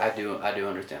 I do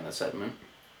understand that sentiment.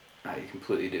 I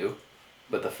completely do.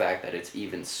 But the fact that it's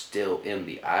even still in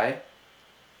the eye,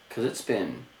 because it's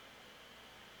been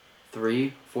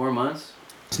 3-4 months.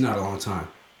 It's not a long time.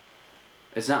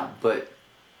 It's not, but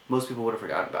most people would have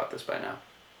forgotten about this by now.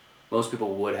 Most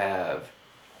people would have.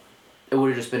 It would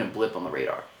have just been a blip on the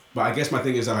radar. But I guess my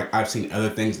thing is that, like, I've seen other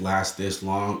things last this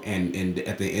long, and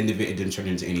at the end of it, it didn't turn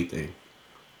into anything.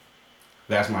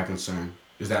 That's my concern.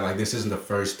 Is that, like, this isn't the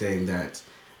first thing that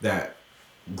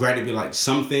granted, be like,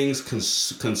 some things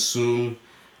consume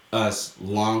us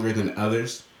longer than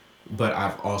others, but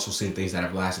I've also seen things that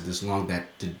have lasted this long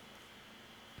that did.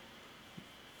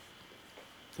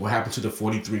 What happened to the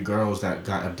 43 girls that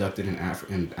got abducted in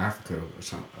Africa or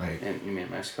something? Like, and you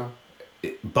mean Mexico?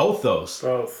 Both those.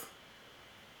 Both.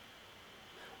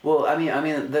 Well, I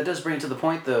mean that does bring to the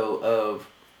point though of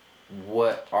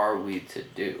what are we to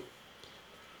do?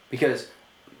 Because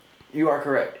you are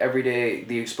correct. Every day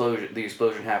the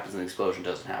explosion happens and the explosion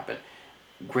doesn't happen.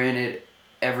 Granted,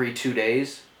 every 2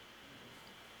 days.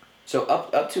 So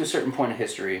up to a certain point of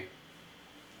history.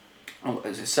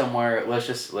 Somewhere, let's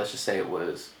just say it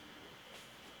was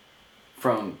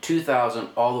from 2000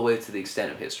 all the way to the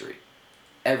extent of history.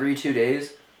 Every 2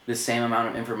 days, the same amount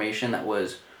of information that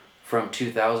was from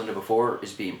 2000 to before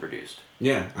is being produced.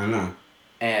 Yeah, I know.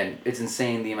 And it's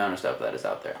insane the amount of stuff that is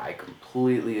out there. I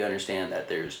completely understand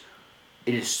that it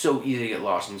is so easy to get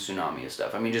lost in the tsunami of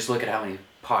stuff. I mean, just look at how many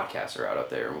podcasts are out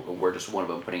there. We're just one of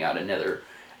them putting out another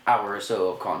hour or so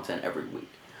of content every week.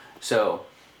 So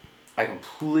I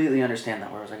completely understand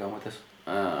that. Where was I going with this?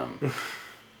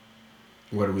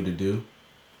 What are we to do?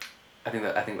 I think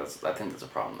that's a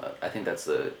problem. I think that's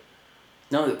not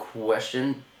only the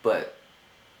question, but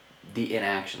the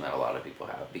inaction that a lot of people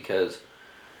have, because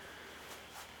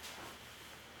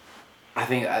I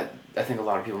think a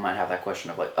lot of people might have that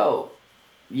question of like, oh,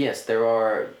 yes, there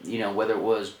are, whether it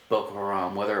was Boko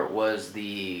Haram, whether it was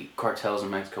the cartels in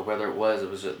Mexico, whether it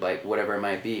was like whatever it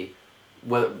might be,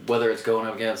 whether it's going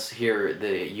up against here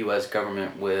the U.S.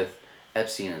 government with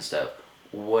Epstein and stuff,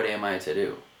 what am I to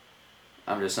do?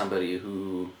 I'm just somebody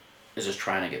who is just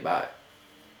trying to get by.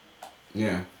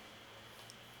 Yeah.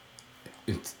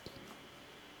 It's.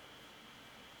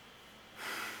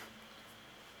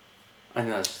 I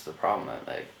think that's just the problem that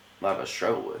like a lot of us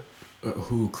struggle with.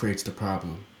 Who creates the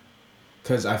problem?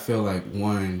 Because I feel like,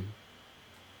 one,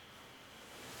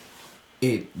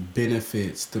 it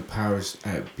benefits the powers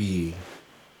at be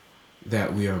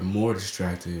that we are more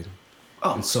distracted,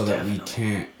 and so definitely. that we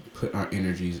can't put our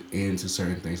energies into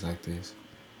certain things like this.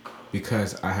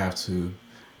 Because I have to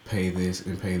pay this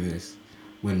and pay this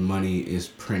when money is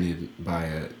printed by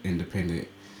an independent.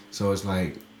 So it's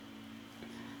like,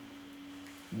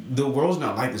 the world's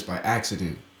not like this by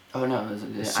accident. Oh no,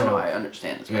 I know, I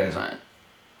understand. It's by design.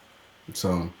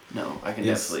 So no, I can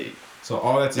definitely. So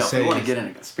all that to say, if we want to get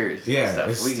into conspiracy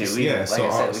stuff, we can. Like I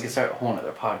said, we can start a whole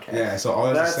other podcast. Yeah. So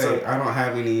all that to say, I don't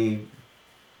have any.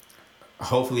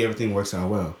 Hopefully everything works out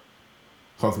well.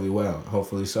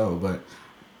 Hopefully so. But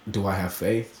do I have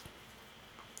faith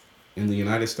in the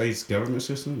United States government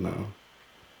system? No.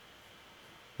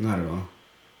 Not at all.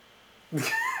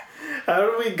 How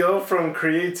do we go from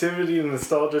creativity and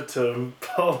nostalgia to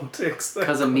politics?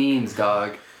 Because of memes,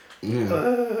 dog. Yeah.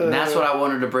 And that's what I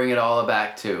wanted to bring it all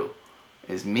back to.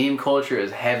 Is meme culture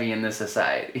is heavy in this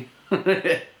society.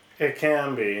 It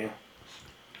can be.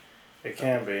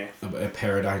 A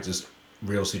paradise, just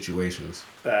real situations.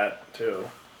 That too.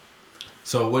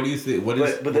 So what do you think?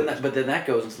 But then that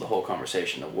goes into the whole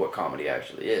conversation of what comedy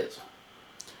actually is.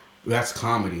 That's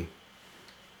comedy.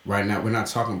 Right now, we're not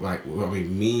talking like,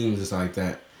 memes is like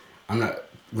that.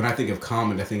 When I think of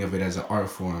comedy, I think of it as an art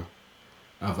form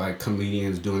of like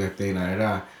comedians doing their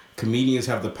thing, Comedians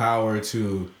have the power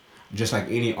to, just like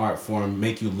any art form,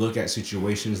 make you look at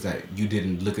situations that you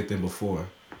didn't look at them before.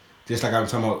 Just like I'm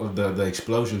talking about the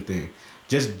explosion thing.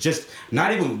 Just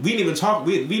not even, we didn't even talk,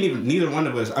 neither one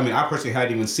of us, I personally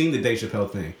hadn't even seen the Dave Chappelle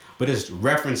thing, but just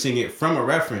referencing it from a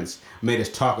reference made us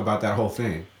talk about that whole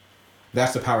thing.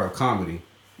 That's the power of comedy.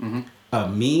 Mm-hmm. A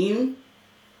meme,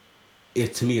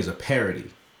 to me, is a parody.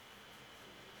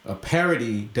 A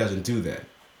parody doesn't do that.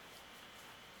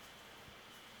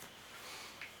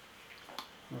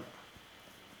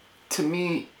 To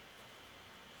me,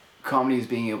 comedy is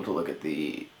being able to look at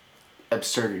the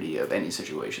absurdity of any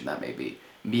situation that may be.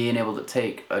 Being able to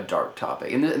take a dark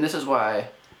topic. And this is why,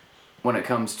 when it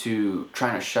comes to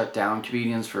trying to shut down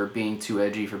comedians for being too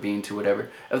edgy, for being too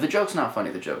whatever, if the joke's not funny,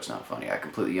 the joke's not funny. I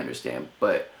completely understand.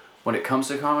 But when it comes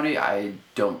to comedy, I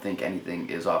don't think anything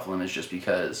is off limits just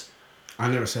because... I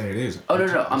never said it is. Oh,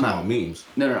 no, I'm not. All memes.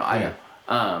 No, I know.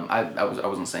 I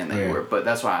wasn't saying that you were, but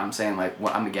that's why I'm saying, like,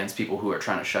 I'm against people who are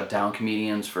trying to shut down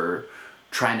comedians for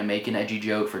trying to make an edgy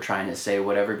joke, for trying to say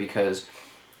whatever, because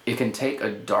it can take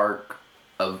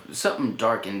something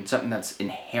dark and something that's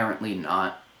inherently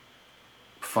not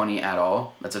funny at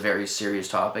all. That's a very serious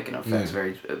topic and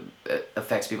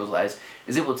affects people's lives.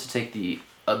 Is able to take the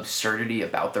absurdity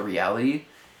about the reality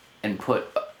and put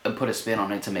a spin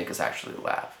on it to make us actually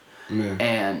laugh. Yeah.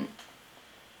 And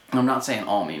I'm not saying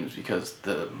all memes, because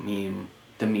the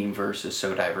meme verse is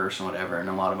so diverse and whatever, and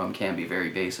a lot of them can be very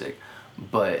basic,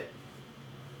 but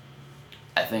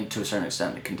I think to a certain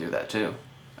extent it can do that too.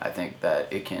 I think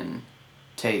that it can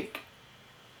take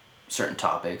certain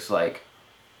topics like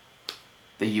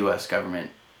the U.S.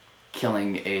 government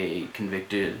killing a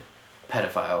convicted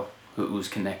pedophile who's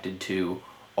connected to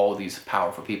all these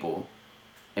powerful people,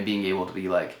 and being able to be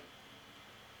like,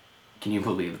 can you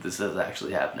believe that this is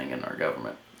actually happening in our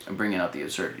government? And bringing out the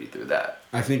absurdity through that.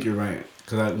 I think you're right.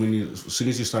 Because as soon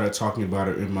as you started talking about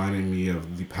it, it reminded me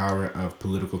of the power of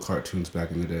political cartoons back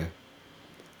in the day.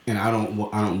 And I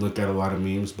don't look at a lot of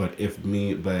memes, but if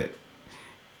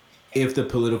the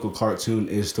political cartoon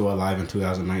is still alive in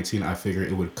 2019, I figure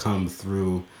it would come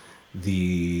through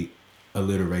the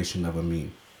alliteration of a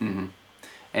meme. Mm-hmm.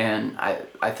 And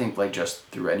I think, like, just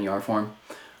through any art form,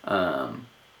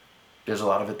 there's a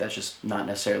lot of it that's just not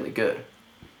necessarily good.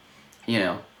 You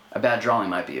know, a bad drawing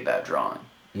might be a bad drawing.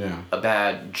 Yeah. A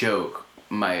bad joke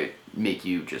might make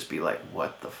you just be like,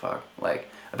 what the fuck? Like,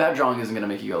 a bad drawing isn't going to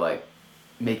make you go, like,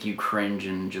 make you cringe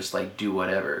and just, like, do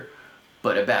whatever.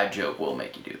 But a bad joke will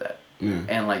make you do that. Yeah.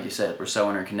 And like you said, we're so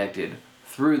interconnected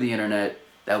through the internet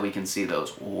that we can see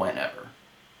those whenever.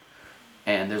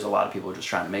 And there's a lot of people just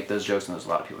trying to make those jokes, and there's a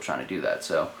lot of people trying to do that.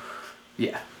 So,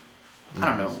 yeah. I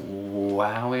don't know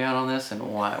how we got on this and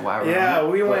why we're on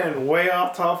it. We went way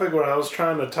off topic what I was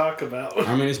trying to talk about.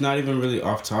 It's not even really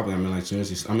off topic. Like,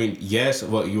 seriously. Yes,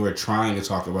 what you were trying to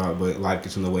talk about, but life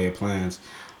gets in the way of plans.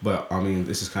 But,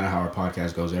 this is kind of how our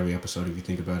podcast goes every episode, if you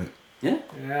think about it.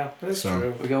 Yeah, that's So-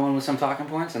 true. We go in with some talking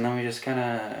points, and then we just kind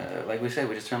of, like we said,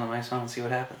 we just turn the mics on and see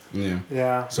what happens. Yeah.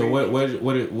 Yeah. So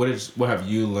what have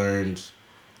you learned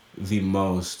the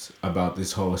most about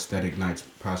this whole aesthetic nights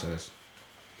process?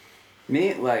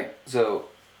 Me, so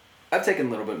I've taken a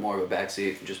little bit more of a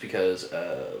backseat just because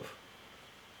of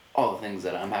all the things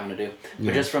that I'm having to do. Yeah.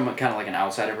 But just from kind of like an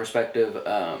outsider perspective,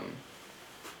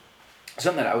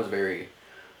 something that I was very,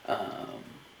 I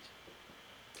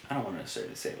don't want to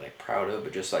necessarily say like proud of,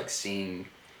 but just like seeing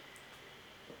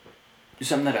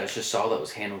something that I just saw that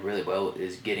was handled really well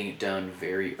is getting it done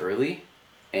very early.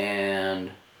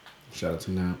 And Shout out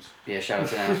to Naps. yeah, shout out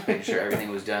to them, making sure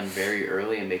everything was done very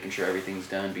early and making sure everything's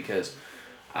done, because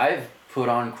I've put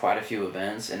on quite a few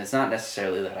events, and it's not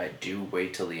necessarily that I do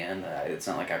wait till the end. It's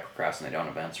not like I procrastinate on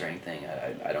events or anything.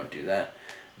 I don't do that.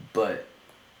 But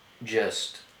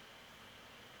just,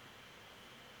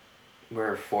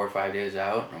 we're 4 or 5 days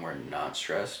out and we're not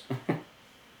stressed.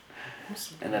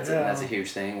 And that's a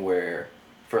huge thing where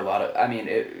for a lot of, I mean,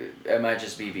 it might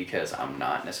just be because I'm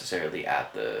not necessarily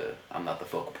I'm not the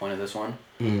focal point of this one.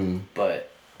 Mm.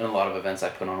 But in a lot of events I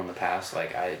put on in the past,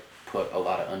 like I put a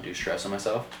lot of undue stress on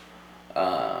myself.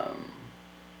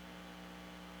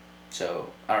 So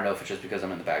I don't know if it's just because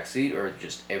I'm in the back seat or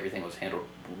just everything was handled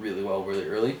really well really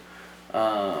early.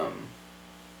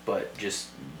 But just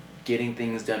getting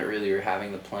things done earlier,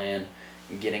 having the plan,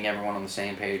 and getting everyone on the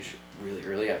same page really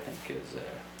early, I think is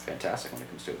fantastic when it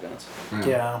comes to events.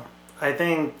 Yeah. I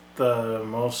think the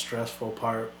most stressful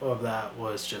part of that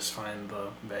was just finding the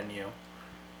venue.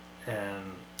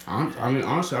 And I mean,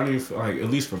 honestly, I don't even feel like, at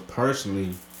least for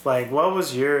personally, like, what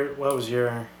was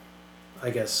your I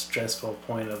guess stressful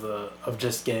point of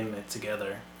just getting it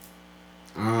together?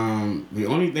 the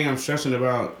only thing I'm stressing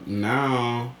about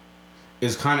now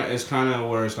is kind of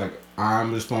where it's like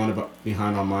I'm just falling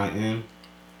behind on my end,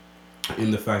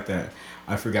 in the fact that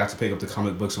I forgot to pick up the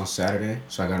comic books on Saturday,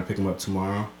 so I got to pick them up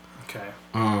tomorrow. Okay.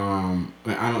 And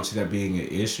I don't see that being an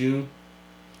issue.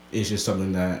 It's just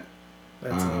something that,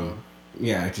 That's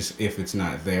yeah, just if it's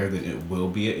not there, then it will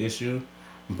be an issue.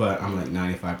 But I'm like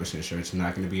 95% sure it's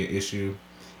not going to be an issue.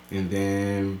 And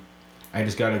then I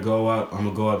just gotta go up. I'm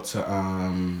gonna go up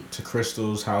to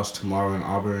Crystal's house tomorrow in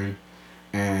Auburn,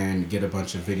 and get a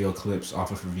bunch of video clips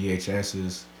off of her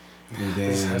VHSs. And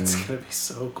then that's gonna be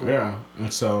so cool. yeah,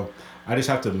 and so I just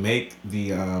have to make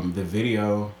the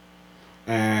video,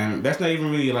 and that's not even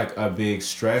really like a big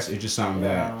stress. It's just something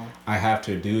that I have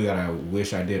to do that I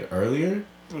wish I did earlier.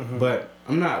 Mm-hmm. But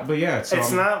I'm not. But yeah, so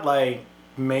it's not like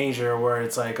major where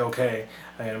it's like, okay,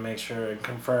 I gotta make sure and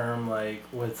confirm like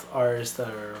with artists that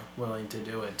are willing to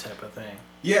do it type of thing.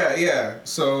 Yeah.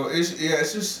 So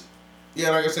it's just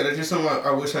like I said, it's just something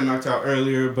I wish I knocked out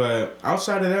earlier. But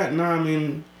outside of that, no, I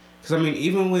mean, because I mean,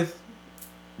 even with,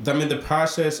 the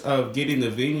process of getting the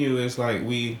venue is like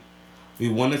we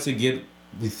wanted to get.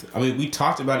 We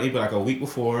talked about it like a week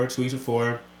before, 2 weeks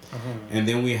before, and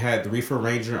then we had the Reefer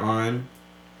Ranger on,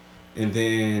 and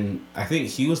then I think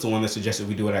he was the one that suggested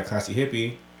we do it at Classy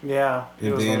Hippie. Yeah.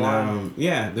 And then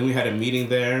then we had a meeting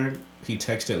there. He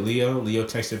texted Leo. Leo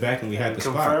texted back, and we had the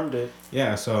spot. Confirmed it.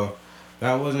 Yeah, so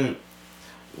that wasn't.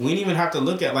 We didn't even have to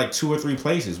look at like 2 or 3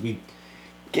 places. We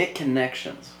get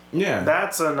connections. Yeah.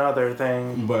 That's another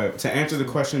thing. But to answer the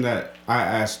question that I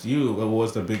asked you, what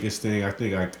was the biggest thing I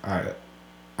think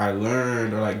I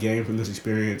learned or like gained from this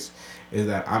experience is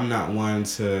that I'm not one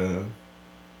to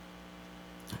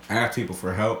ask people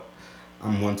for help.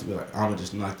 I'm one to be like, I'm gonna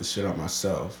just knock the shit out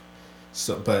myself.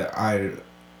 So, but I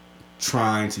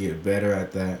trying to get better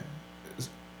at that.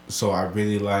 So I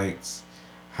really liked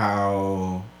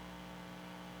how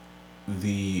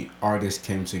the artists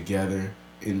came together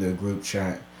in the group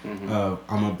chat of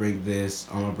I'm gonna bring this,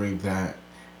 I'm gonna bring that,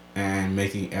 and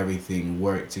making everything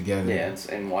work together. Yeah,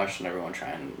 and watching everyone try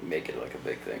and make it like a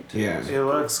big thing too. Yeah. It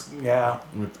looks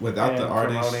Without the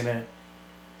artists, promoting it.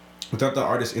 without the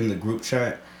artists in the group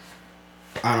chat,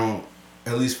 I don't.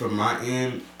 At least from my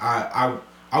end, I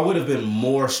would have been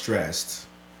more stressed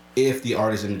if the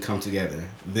artists didn't come together.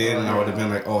 Then I would have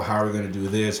been like, oh, how are we gonna do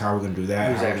this? How are we gonna do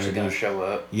that? Who's actually gonna show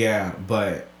up? Yeah,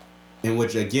 but in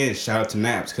which again, shout out to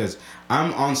Naps, because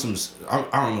I'm on some. I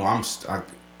don't know. I'm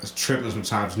tripping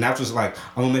sometimes. Naps was like,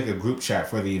 I'm gonna make a group chat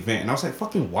for the event, and I was like,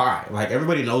 fucking why? Like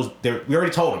everybody knows. We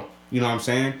already told them. You know what I'm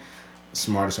saying?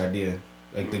 Smartest idea.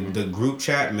 Like the group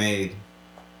chat made.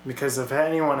 Because if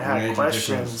anyone had major questions,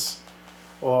 difference.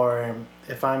 or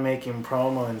if I'm making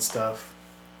promo and stuff,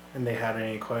 and they had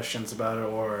any questions about it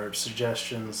or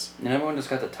suggestions, And everyone just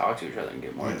got to talk to each other and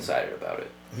get more excited about it.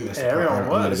 I think that's Everyone I'm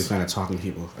not a big was. fan of talking to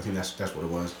people. I think that's what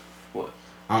it was. What?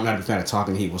 I'm not a big fan of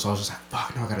talking to people, so I was just like,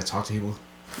 fuck, no, I gotta talk to people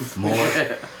more.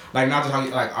 Like not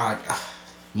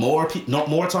just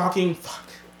more talking. Fuck.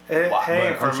 Wow.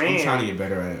 Hey, But for me, I'm trying to get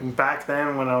better at it. back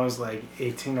then when I was like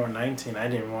 18 or 19, I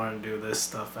didn't want to do this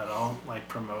stuff at all, like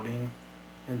promoting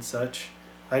and such.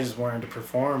 I just wanted to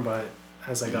perform, but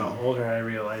as I got older, I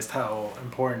realized how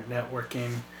important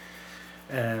networking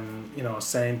and, you know,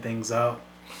 setting things up,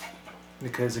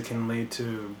 because it can lead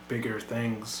to bigger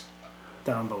things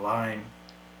down the line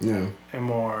Yeah. and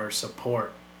more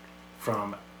support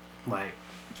from, like,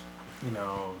 you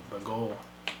know, the goal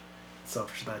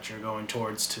stuff that you're going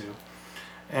towards to.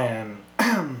 And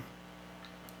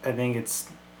I think it's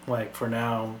like, for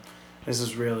now, this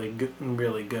is really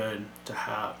good to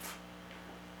have.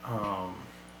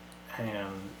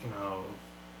 And you know,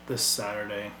 this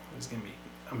Saturday is gonna be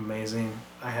amazing.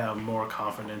 I have more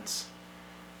confidence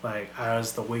like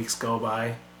as the weeks go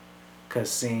by, because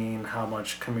seeing how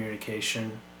much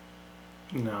communication,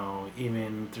 you know,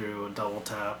 even through a double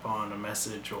tap on a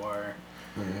message or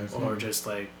just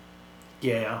like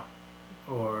yeah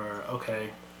or okay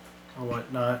or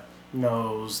whatnot,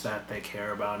 knows that they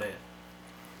care about it.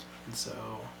 And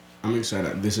so I'm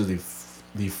excited. This is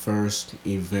the first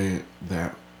event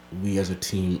that we as a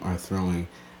team are throwing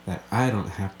that I don't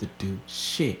have to do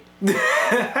shit.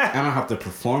 I don't have to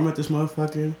perform at this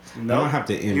motherfucker. no, I don't have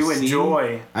to MC. you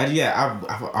enjoy.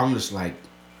 I'm just like,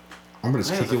 I'm gonna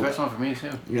just It's kick the it. first one for me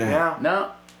too. Yeah.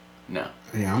 No.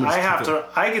 Yeah, I'm just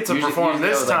I get to Usually- perform usually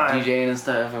I this was, like, time. DJing and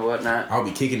stuff and whatnot. I'll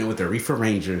be kicking it with the Reefer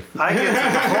Ranger. I get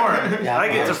to perform. Yeah, I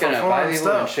I'm get to just gonna buy perform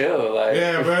people and stuff. chill. Like,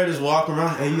 Yeah, bro, just walk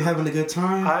around. Hey, you having a good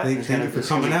time? Thank you for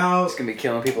coming out. It's gonna be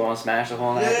killing people on Smash the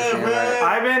whole night. Yeah, Just being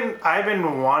man. like, I've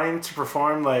been wanting to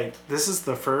perform. Like, this is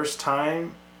the first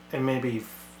time in maybe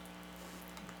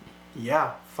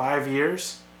 5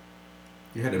 years,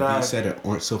 You had a That- beat set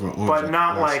at Silver Orange. but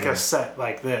not last like year. a set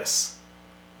like this.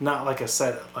 Not like a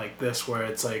set like this where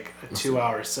it's like a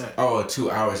 2-hour set. Oh,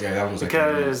 2 hours. Yeah, that one was like.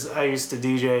 Because I used to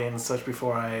DJ and such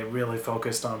before I really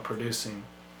focused on producing.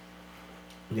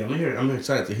 Yeah, I'm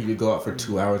excited to hear you go out for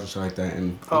 2 hours or something like that,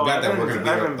 and Oh, I'm glad I've that been- we're gonna be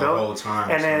I've there been the built- whole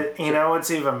time. And so. it, you know, what's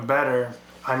even better,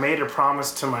 I made a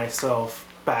promise to myself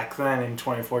back then in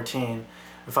 2014,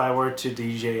 if I were to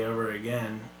DJ ever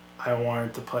again, I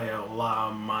wanted to play a lot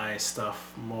of my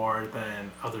stuff more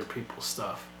than other people's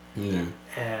stuff. Yeah.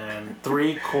 And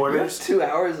That's 2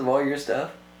 hours of all your stuff.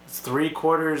 it's three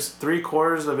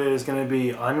quarters of it is going to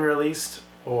be unreleased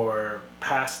or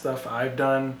past stuff I've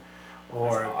done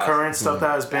or That's awesome. current stuff that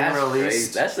has been That's released.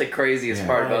 crazy. That's the craziest Yeah.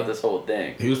 part Right. about this whole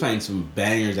thing. He was playing some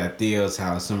bangers at Theo's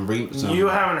house. Some You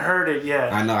haven't heard it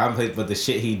yet. I know I played, but the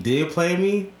shit he did play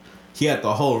me, he had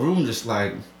the whole room just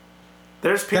like.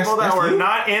 There's people That's that were you?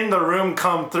 not in the room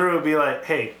come through and be like,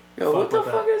 hey, Yo, what the with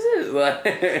that. fuck is this? Like,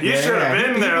 You Yeah, should have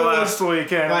been there people last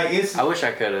weekend. Like it's. I wish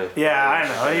I could have. Yeah, I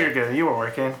know. You're good. You were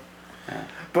working. Yeah.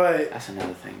 But That's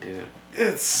another thing, dude. I'm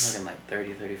it's... working like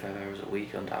 30, 35 hours a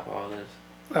week on top of all this.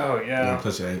 Oh, Yeah, yeah.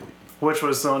 plus that. Which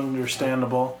was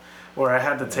understandable. Where I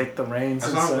had to take the reins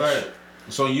That's and not such. bad.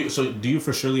 So do you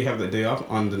for surely have the day off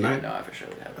on the night? No, I for sure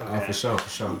would have. Oh, for sure, for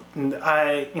sure. And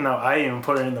I even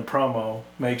put it in the promo.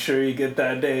 Make sure you get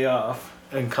that day off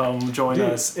and come join Dude,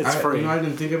 us. It's free. You know, I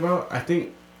didn't think about. I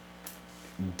think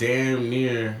damn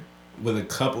near with a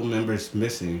couple members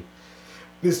missing,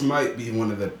 this might be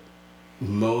one of the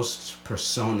most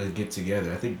Persona get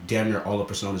together. I think damn near all the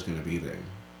Persona's gonna be there.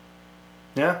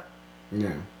 Yeah.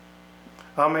 Yeah.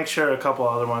 I'll make sure a couple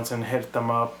other ones and hit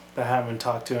them up that I haven't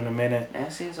talked to in a minute.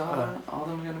 Nancy, is all of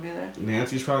them gonna be there?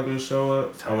 Nancy's probably gonna show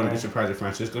up. I wouldn't be surprised if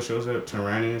Francisco shows up.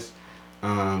 Tyrannus.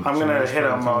 I'm gonna hit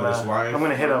up Mona. I'm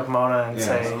gonna hit up Mona and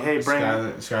say, hey, bring.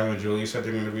 Skylar and Julie said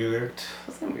they're gonna be there.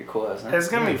 That's gonna be cool, isn't it? It's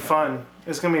gonna be fun.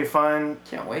 It's gonna be fun.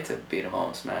 Can't wait to beat them all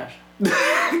in Smash.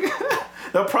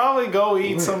 They'll probably go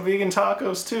eat Wait. some vegan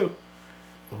tacos too.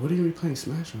 What are you gonna be playing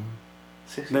Smash on?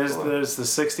 64. There's the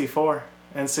 64.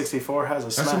 N64 has a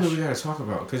That's Smash. something we gotta talk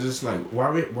about because it's like why.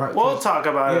 We'll talk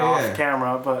about it Yeah, off yeah.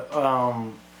 camera, but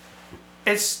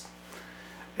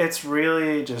it's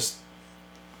really just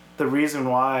the reason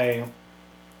why.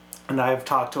 And I've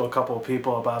talked to a couple of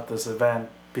people about this event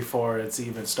before it's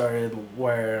even started,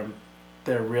 where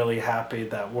they're really happy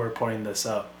that we're putting this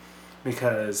up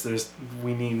because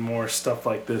we need more stuff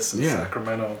like this in Yeah.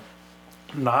 Sacramento.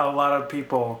 Not a lot of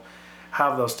people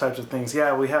have those types of things.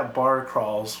 Yeah, we have bar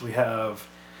crawls, we have,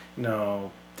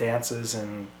 dances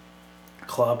and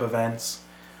club events,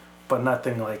 but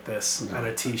nothing like this No. at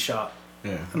a tea shop.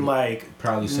 Yeah. And like,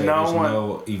 Probably say no there's one-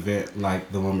 no event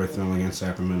like the one we're throwing in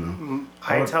Sacramento.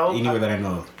 Anywhere that I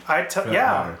know of.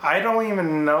 Yeah, I don't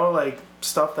even know like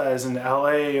stuff that is in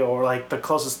LA or like the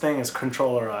closest thing is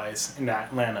Controller Eyes in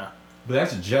Atlanta. But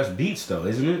that's just beats though,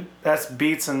 isn't it? That's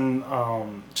beats and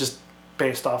just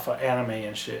based off of anime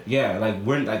and shit. Yeah,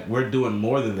 we're doing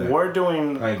more than that. We're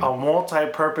doing Like- a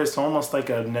multi-purpose, almost like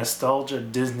a nostalgia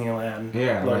Disneyland.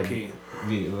 Yeah, low like, key.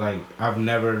 I've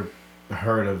never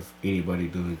heard of anybody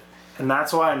doing. And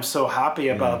that's why I'm so happy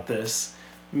about this,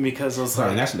 because it's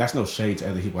Sorry, like that's no shade to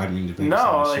other people. I didn't mean to think.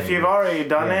 no, shade, if you've but- already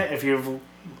done Yeah. it, if you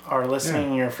are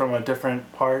listening, you're from a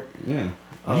different part. Yeah.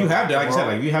 of You have done, like I the said,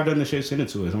 world. like you have done the shit. Send it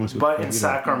to us. I want to. But in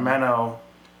Sacramento,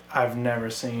 I've never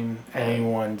seen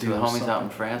anyone To do the homies something. out in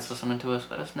France listening to us,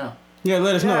 let us know. Yeah,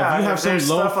 let us know Yeah, if you have if some there's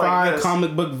stuff lo-fi like this.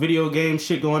 comic book video game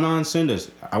shit going on. Send us.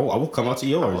 I will come out to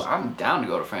yours. Well, I'm down to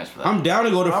go to France for that. I'm down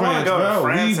to go to I wanna France, go to bro.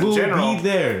 France in We will general. be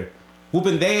there,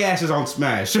 whooping they asses on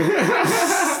Smash.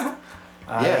 Yeah,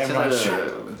 I'm not sure.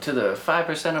 to the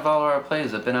 5% of all our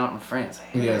players that have been out in France.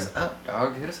 Hit Yeah. us up,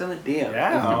 dog. Hit us in the DM.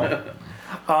 Yeah.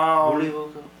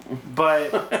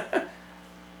 But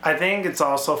I think it's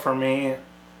also for me,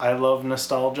 I love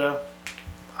nostalgia.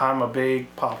 I'm a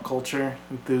big pop culture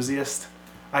enthusiast.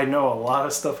 I know a lot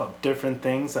of stuff of different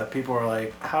things that people are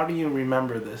like, how do you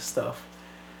remember this stuff?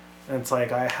 And it's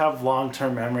like, I have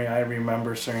long-term memory. I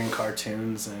remember certain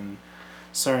cartoons and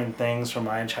certain things from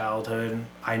my childhood.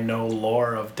 I know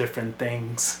lore of different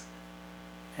things.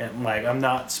 And like, I'm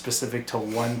not specific to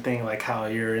one thing, like how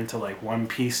you're into like One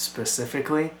Piece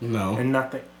specifically. No. And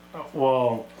nothing.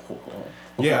 Well,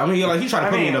 Yeah, I mean, like he tried to I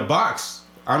put me in mean- a box.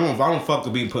 I don't fuck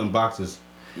with being put in boxes.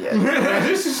 Yeah.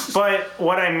 but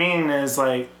what I mean is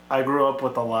like I grew up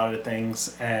with a lot of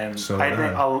things, and So I did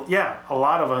think a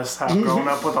lot of us have grown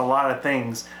up with a lot of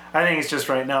things. I think it's just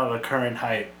right now the current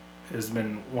hype has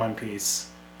been One Piece,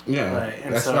 Yeah, Right,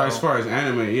 and that's so- why as far as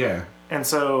anime, yeah. and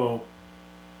so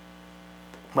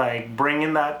like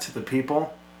bringing that to the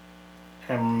people,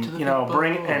 and To the you know people.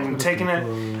 bring and taking it.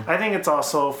 I think it's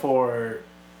also for,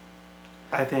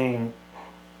 I think,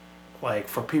 like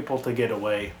for people to get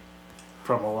away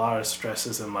from a lot of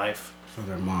stresses in life. From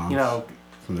their moms, You know,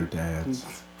 from their dads,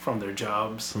 from their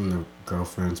jobs. from their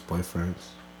girlfriends, boyfriends,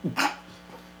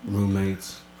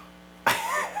 roommates,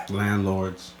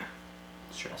 landlords,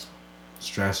 Stressful.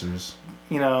 stressors,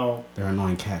 You know, their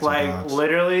annoying cats and like dogs.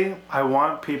 literally, I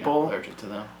want Yeah, people, allergic to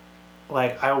them.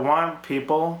 like I want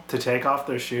people to take off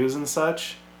their shoes and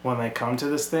such when they come to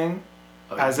this thing,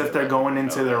 Oh, as you if do they're that? going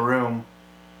into Oh, their yeah. room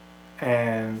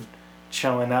and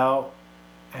chilling out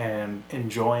and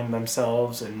enjoying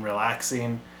themselves and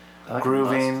relaxing. Like a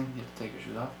grooving. must. You have to take your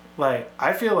shoes off. Like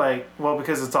I feel like, well,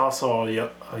 because it's also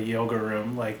a yoga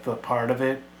room. Like the part of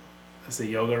it is a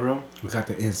yoga room. We got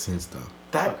the incense though.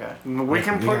 That Okay. we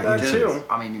can We put got that incense. too.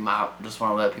 I mean, you might just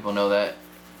want to let people know that,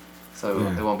 so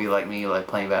Yeah. it won't be like me, like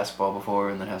playing basketball before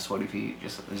and then have sweaty feet.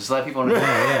 Just let people know.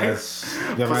 Yeah, it's,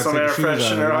 you might some take air your shoes off,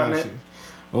 freshener you on know, it. shit.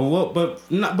 Well, but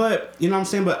you know what I'm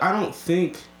saying. But I don't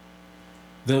think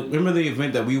remember the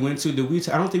event that we went to.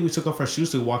 I don't think we took off our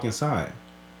shoes to walk inside.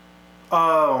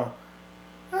 Oh.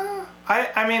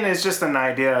 I mean, it's just an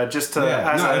idea, just to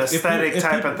Yeah, as no, an if aesthetic people-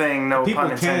 type people- of thing. No People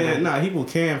pun intended. can, people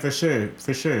can for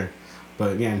sure.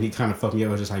 But again, he kind of fucked me up.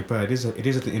 I was just like, bro, it is at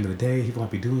the end of the day. People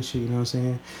might be doing shit. You know what I'm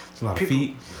saying? It's a lot of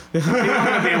feet. People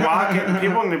gonna be walking.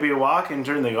 People gonna be walking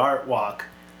during the art walk,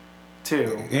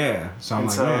 too. Yeah. So I'm And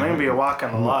like, so man, they're gonna be walking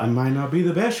a lot. It might not be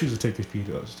the best shoes to take your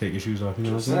feet off. Take your shoes off. You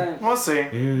know what I'm saying? We'll see.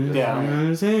 Yeah. Yeah. You know what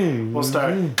I'm saying? We'll start.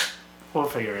 You know what I'm saying? We'll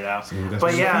figure it out. So that's But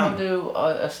what- yeah. Don't do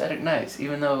aesthetic nights,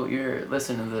 even though you're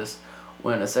listening to this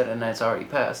when aesthetic nights already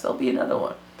passed. There'll be another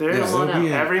one. There's Yeah, There'll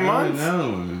be every month, Another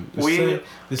one.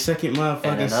 The second And motherfucking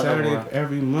another Saturday one. of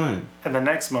every month. and the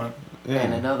next month. Yeah.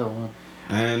 And another one.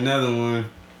 And another one.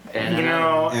 And You another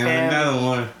know, one. And another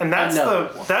one. and that's Another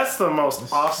the one. that's the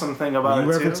most awesome thing Were about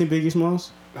you it referencing too. Biggie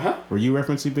Smalls? Huh? Were you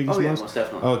referencing Biggie Oh yeah, Smalls? most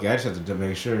definitely. Okay, I just have to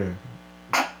make sure.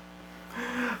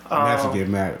 I have to get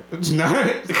mad.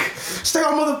 Stay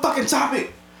on motherfucking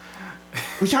topic.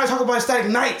 We trying to talk about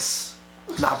Static Nights.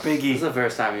 Not This is Biggie. the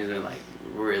first time he's been like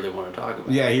really want to talk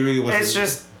about. Yeah, he really wants It's to.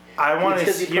 just I want to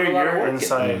Because you put hear a lot of your work in.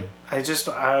 insight.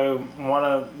 I want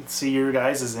to see your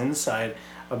guys' insight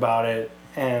about it.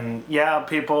 And yeah,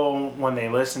 people when they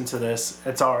listen to this,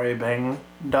 it's already been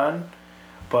done,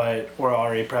 but we're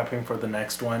already prepping for the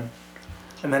next one.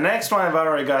 And the next one, I've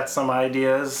already got some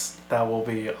ideas that will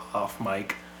be off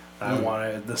mic that I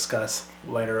want to discuss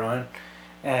later on,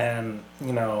 and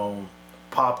you know,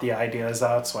 pop the ideas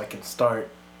out so I can start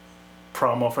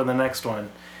promo for the next one.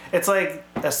 It's like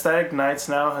Aesthetic Nights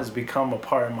now has become a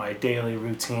part of my daily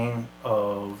routine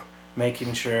of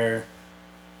making sure,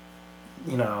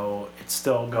 you know, it's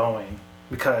still going.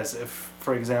 Because if,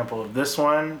 for example, if this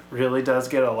one really does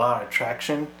get a lot of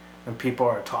traction and people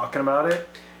are talking about it,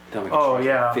 Tell me Oh,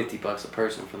 yeah. $50 a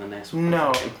person for the next one.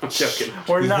 No. I'm joking.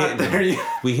 We're We not hitting there them. yet.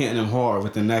 We hitting them hard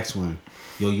with the next one.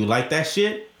 Yo, you like that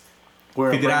shit?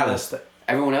 We're $50. bringing this th-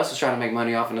 Everyone else is trying to make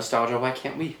money off of nostalgia. Why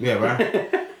can't we? Yeah, right.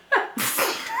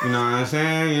 You know what I'm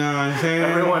saying? You know what I'm saying?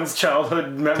 Everyone's childhood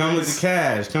Come with the memories.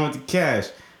 cash. Come with the cash.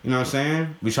 You know what I'm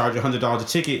saying? We charge you $100 a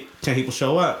ticket. 10 people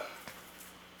show up.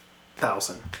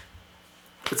 1,000.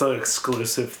 It's an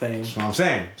exclusive thing. That's what I'm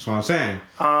saying. That's what I'm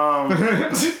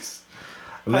saying.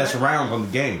 Less rounds on the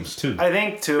games too. I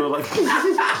think too, like,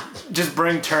 just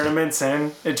bring tournaments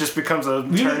in. It just becomes a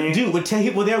We don't- tourney. dude, with 10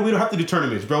 people there, we don't have to do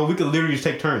tournaments, bro. We could literally just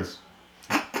take turns.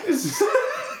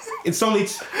 It's only.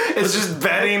 It's just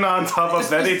betting on top of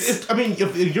betting. I mean,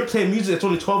 if you're playing music, it's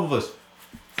only 12 of us.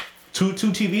 Two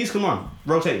TVs. Come on,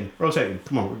 rotating.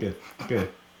 Come on, we're good. Good.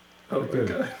 Oh my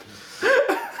god.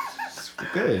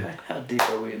 Good. How deep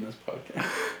are we in this podcast?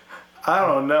 I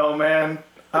don't know, man.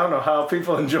 I don't know how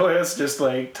people enjoy us just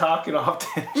like talking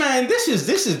often. Man, this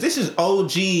is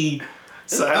OG.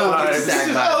 Side Oh, vibes. it's Sag This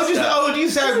is vibes OG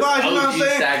Sag vibes. You know what I'm OG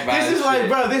saying? Sag This vibes is like, shit.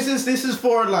 bro.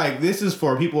 This is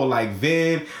for people like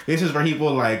Vin. This is for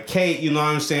people like Kate. You know what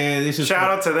I'm saying? This is Shout for,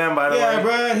 out to them, by the yeah, way.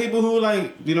 bro. People who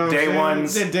like, you know, what Day I'm saying?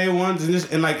 ones. They're day ones, and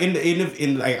this, and like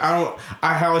in like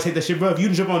I always hate that shit, bro. If you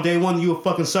jump on day one, you a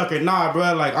fucking sucker. Nah,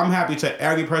 bro. Like I'm happy to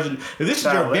every person. If this is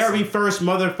Shout your out, very listen. first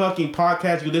motherfucking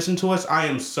podcast you listen to us, I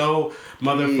am so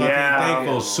motherfucking Yeah.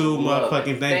 thankful. So Love motherfucking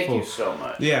it. thankful. Thank you so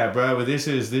much. Yeah, bro. But this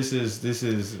is.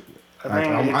 I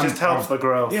think it just helps the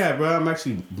growth. Yeah, bro. I'm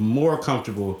actually more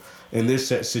comfortable in this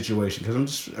situation because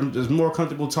I'm just more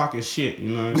comfortable talking shit.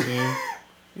 You know what I'm saying?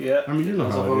 Yeah. I mean, you know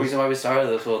That's the how whole it is. reason why we started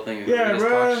this whole thing. We Yeah, just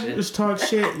bro. talk shit. Just talk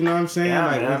shit. You know what I'm saying? Yeah,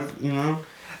 like, man. you know.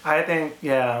 I think,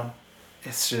 yeah,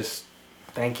 it's just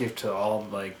thank you to all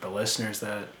like the listeners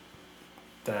that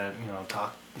you know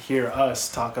hear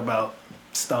us talk about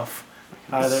stuff,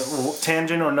 either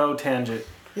tangent or no tangent.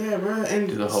 Yeah, bro. And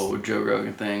Do the whole Joe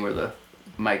Rogan thing where the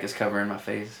mic is covering my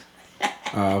face.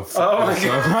 Oh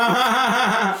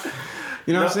my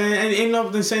You know what I'm saying? And you know,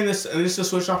 they're saying this, and this to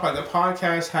switch off. Like the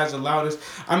podcast has allowed us.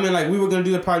 I mean, like we were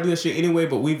gonna probably do this shit anyway,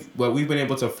 but we've been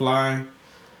able to fly.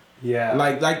 Yeah.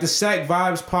 Like the Sack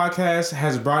Vibes podcast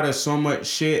has brought us so much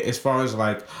shit as far as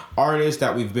like artists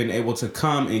that we've been able to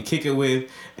come and kick it with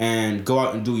and go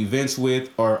out and do events with,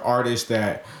 or artists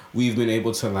that we've been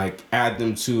able to like add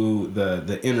them to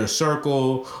the inner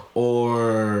circle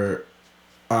or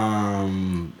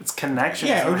it's connections.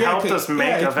 yeah, It helped us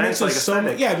make events like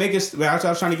aesthetic. make us. That's what I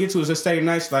was trying to get to. Is aesthetic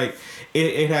nice. Like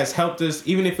it has helped us,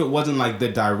 even if it wasn't like the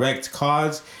direct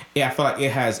cause. I feel like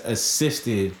it has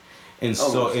assisted in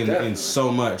definitely. so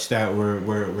much that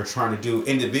we're trying to do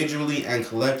individually and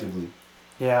collectively.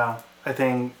 Yeah, I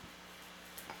think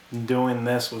doing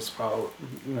this was probably,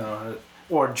 you know,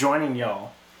 or joining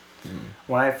y'all.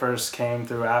 When I first came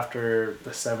through after the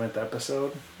 7th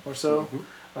episode or so,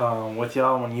 with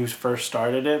y'all, when you first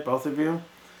started it, both of you,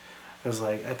 it was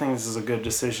like, I think this is a good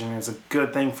decision. It's a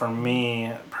good thing for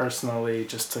me personally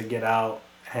just to get out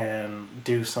and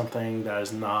do something that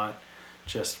is not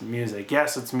just music.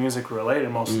 Yes, it's music related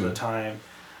most of the time,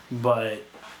 but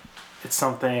it's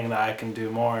something that I can do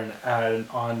more and add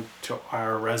on to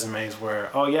our resumes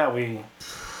where, oh yeah, we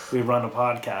run a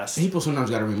podcast. People sometimes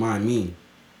gotta remind me.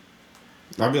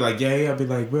 I'll be like, yeah. I'll be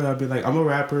like, bro. I'll be like, I'm a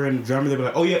rapper and a drummer. They'll be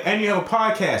like, oh yeah, and you have a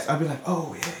podcast. I'll be like,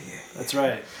 oh yeah. That's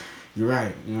right. You're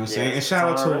right. You know what I'm saying? And it's shout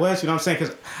out to alright. Wes. You know what I'm saying?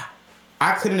 Because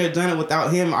I couldn't have done it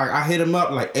without him. I hit him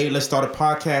up like, hey, let's start a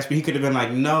podcast. But he could have been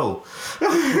like, no.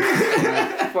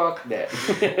 Fuck that.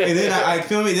 And then I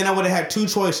feel me. Then I would have had two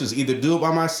choices: either do it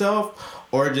by myself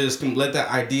or just let that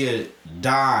idea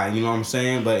die. You know what I'm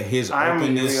saying? But his I'm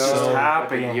openness. just So,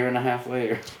 happy. Like a year and a half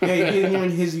later. yeah, you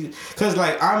hearing his, because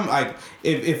like I'm like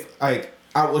if like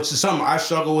which is something I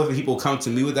struggle with. And people come to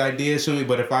me with ideas to me,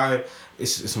 but if I'm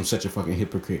such a fucking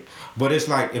hypocrite. But it's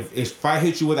like if I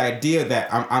hit you with an idea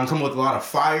that I'm coming with a lot of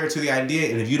fire to the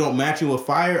idea, and if you don't match it with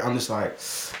fire, I'm just like,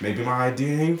 maybe my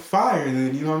idea ain't fire.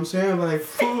 Then you know what I'm saying? Like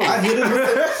I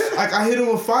hit him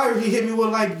with fire. He hit me with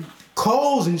like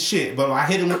coals and shit. But I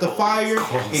hit him with the fire,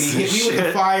 and he hit me with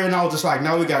the fire, and I was just like,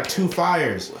 now we got two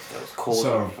fires. Those coals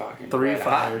So, are fucking 3 red hot,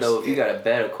 fires. though. If you got a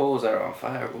bed of coals that are on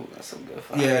fire, ooh, that's some good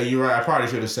fire. Yeah, you're right. I probably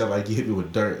should have said like you hit me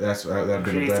with dirt. That'd been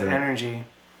Creates better. energy.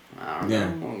 I don't Yeah.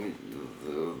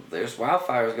 know. There's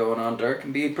wildfires going on. Dirt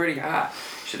can be pretty hot.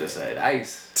 Should have said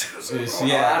ice. Yeah,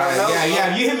 I don't know.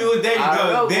 yeah. You hit me with there you I don't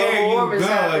go. know. There Global you warming's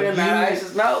happening. That go. ice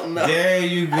is melting. Though. There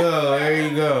you go. There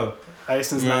you go.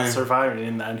 Ice is Man. not surviving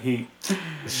in that heat.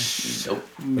 Nope.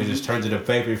 It just turns into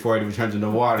vapor before it even turns into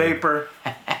water. Vapor.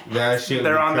 That shit.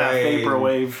 They're was on that crazy. vapor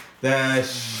wave.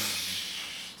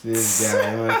 This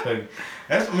guy.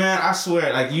 That's man. I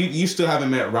swear, like you still haven't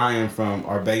met Ryan from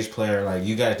our bass player. Like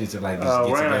you guys need to like just get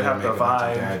we're gonna together have and make to a bunch of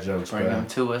vibe. dad jokes, Bring bro. them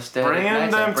to us.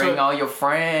 Bring Bring all your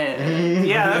friends.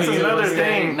 Yeah, that's another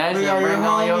thing. Nice Bring and all your bring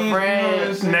all your homies,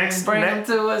 friends. Next, Bring them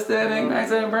to us.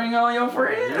 Nice and bring all your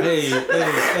friends. Hey.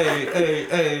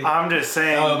 I'm just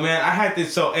saying. Oh man, I had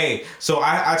this. So I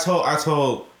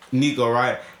told Nico,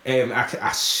 right? And I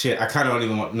kind of don't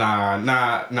even want.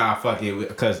 Nah. Fuck it,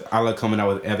 because I like coming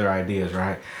out with other ideas,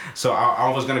 right? So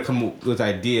I was gonna come up with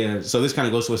ideas. So this kind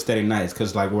of goes to aesthetic nights,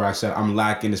 because like where I said I'm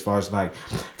lacking as far as like,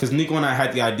 because Nico and I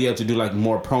had the idea to do like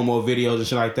more promo videos and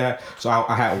shit like that. So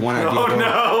I had one idea.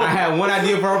 I had one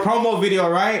idea for a promo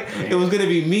video, right? It was gonna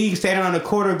be me standing on the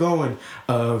corner going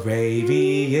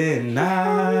Arabian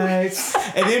Nights,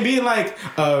 and then be like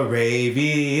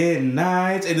Arabian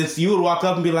Nights, and then you would walk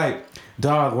up and be like,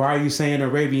 dog, why are you saying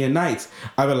Arabian Nights?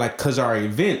 I'd be like, cause our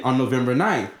event on November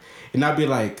 9th. And I'd be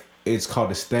like, it's called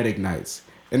Aesthetic Nights.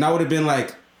 And I would have been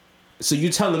like, so you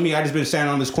telling me I just been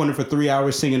standing on this corner for 3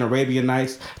 hours singing Arabian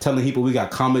Nights, telling people we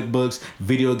got comic books,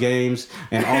 video games,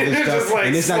 and all this stuff. Like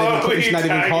and it's not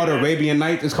even called Arabian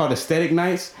Nights, it's called Aesthetic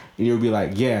Nights. And you would be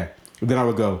like, yeah. Then I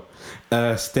would go,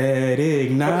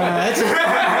 Aesthetic Nights.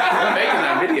 I'm making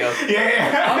that video.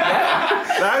 Yeah.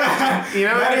 You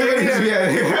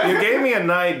know, you gave me an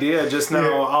idea just now.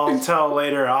 Yeah. I'll tell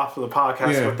later off of the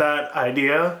podcast. Yeah. With that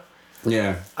idea,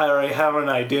 Yeah. I already have an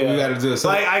idea. You gotta do it. So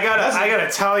like I gotta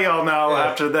tell y'all now Yeah.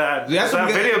 after that. That's That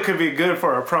what we video could be good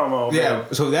for a promo. Yeah,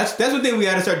 so that's the thing we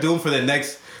gotta start doing for the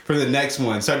next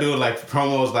one. Start doing like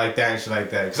promos like that and shit like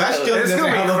that. Cause I still think It's that's a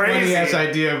gonna be hella funny crazy. ass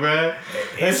idea, bro.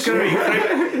 It's gonna be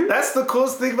great. That's the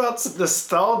coolest thing about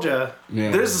nostalgia.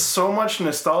 Yeah. There's so much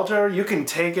nostalgia. You can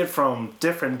take it from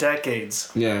different decades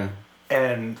Yeah.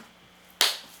 and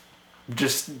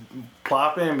just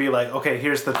plop in and be like, okay,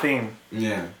 here's the theme.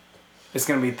 Yeah. It's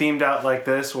gonna be themed out like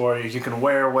this, or you can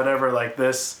wear whatever like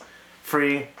this.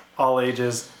 Free, all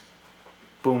ages.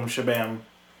 Boom, shabam.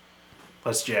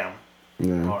 Let's jam.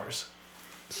 Yeah. Bars.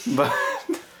 But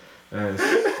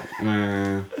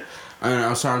Man.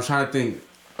 I'm sorry, I'm trying to think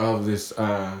of this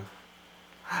I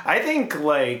think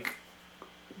like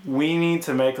we need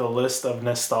to make a list of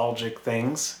nostalgic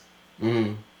things,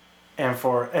 and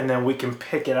then we can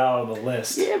pick it out of the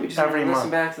list. Yeah, we just every listen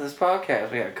month. back to this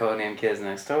podcast. We got Codename Kids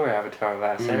Next Door, Avatar,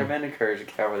 Last Airbender, Courage the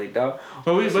Cowardly Dog.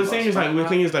 But the thing is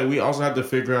like we also have to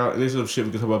figure out, and this is some shit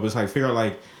we can talk about, but it's like figure out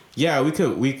like, yeah,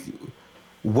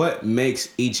 what makes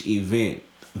each event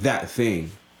that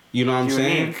thing? You know what I'm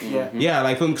saying? Yeah. Yeah,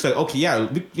 like it's like, okay, yeah,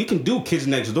 we can do Kids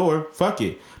Next Door, fuck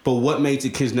it. But what makes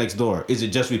it Kids Next Door? Is it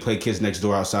just we play Kids Next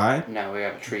Door outside? Now we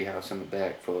have a treehouse in the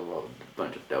back full of a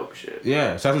bunch of dope shit. Yeah,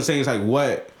 so that's what I'm saying. It's like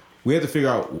what we have to figure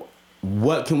out.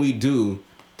 What can we do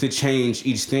to change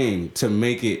each thing to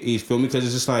make it each film? Because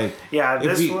it's just like, Yeah,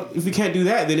 if we can't do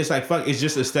that, then it's like fuck. It's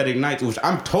just Aesthetic Nights, which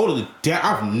I'm totally down.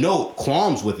 I have no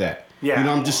qualms with that. Yeah, you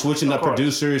know, I'm just switching of up course.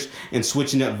 producers and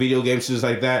switching up video games, things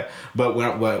like that. But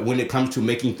when it comes to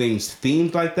making things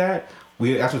themed like that,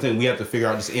 that's one thing we have to figure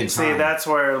out just in time. See, that's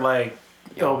where like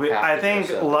it'll be. have I to think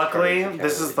dress up as luckily Courage the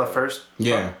this is Cowardly the Dog. first.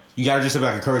 Yeah, you gotta just have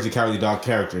like a Courage the Cowardly Dog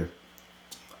character.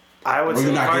 I would Or say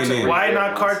you're not getting cartoon. in. Why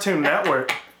not Cartoon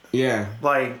Network? Yeah,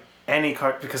 Like any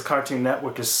because Cartoon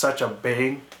Network is such a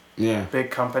big yeah.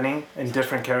 company and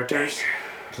different characters.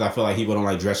 Because I feel like people don't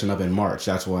like dressing up in March.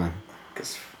 That's why.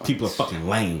 'Cause People are fucking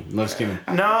lame. No, just kidding.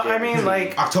 No, I mean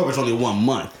like October's only 1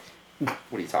 month. What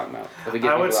are you talking about? If we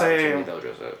get I would people say- opportunity, they'll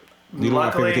dress up. Do you know what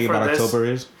my favorite luckily thing for about this, October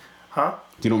is? Huh?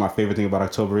 Do you know what my favorite thing about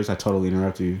October is? I totally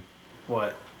interrupted you.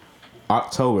 What?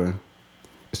 October,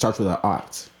 it starts with an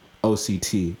oct.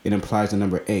 OCT. It implies the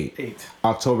number 8. 8.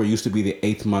 October used to be the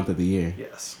 8th month of the year.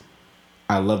 Yes.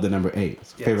 I love the number 8.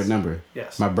 It's my favorite number.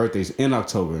 Yes. My birthday's in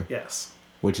October, Yes.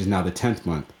 which is now the 10th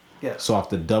month. Yes. So off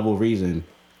the double reason,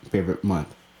 favorite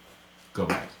month. Go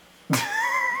back.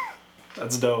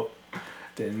 That's dope.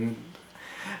 Didn't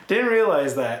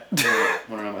realize that.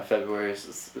 Wanna know my February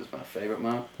is my favorite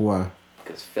month? Why?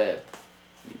 Because Feb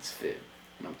means fib.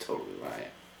 And I'm totally lying.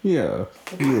 Yeah,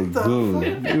 you a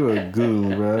goon. You a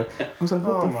goon, bro. I was like,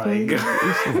 what Oh the my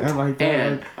fuck? God. I like that.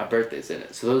 And my birthday's in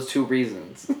it. So those two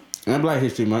reasons. And Black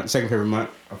History Month, second favorite month.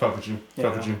 I fuck with you.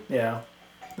 Fuck with you. Yeah.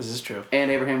 This is true.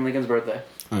 And Abraham Lincoln's birthday.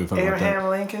 I don't give a fuck about that. Abraham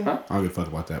Lincoln? Huh? I don't give a fuck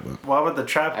about that, but Why would the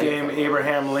trap I give a game fuck about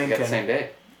Abraham We got the same Lincoln? day.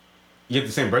 you have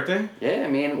the same birthday? Yeah,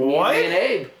 What? me and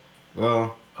Abe.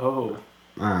 Well, Oh.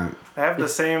 alright. I have the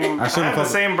same I shouldn't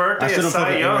fuck- birthday I as shouldn't fuck Cy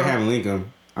with Young. Abraham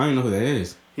Lincoln. I don't even know who that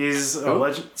is. He's a Who?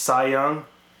 legend. Cy Young.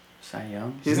 Cy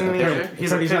Young. He's He's in a the pitcher?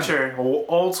 he's a He's not- pitcher.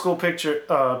 Old school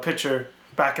pitcher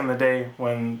back in the day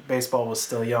when baseball was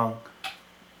still young.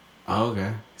 Oh,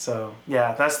 okay. So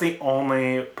yeah, that's the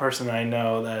only person I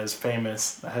know that is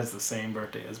famous that has the same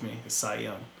birthday as me. Is Cy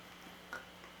Young.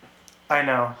 I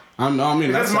know. I mean,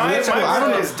 Because my I don't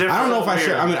birthday know. is different. I don't know if I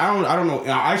share. Weird. I don't know.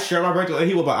 I share my birthday with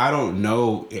people, but I don't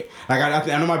know. Like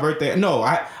I know my birthday. No,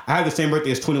 I have the same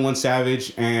birthday as 21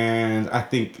 Savage, and I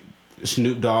think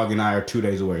Snoop Dogg and I are 2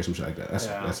 days away or some shit like that.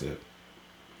 That's it.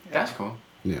 That's cool.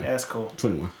 Yeah. Yeah, that's cool.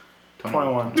 21.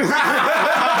 21.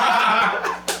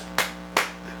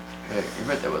 Hey, your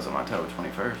birthday was on October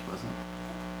 21st, wasn't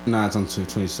it? Nah, it's on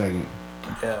 22nd.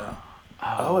 Yeah.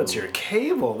 Oh, it's your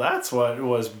cable. That's what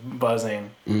was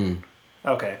buzzing.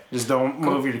 Okay, just don't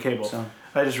move your cable. So-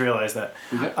 I just realized that.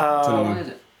 What 21. is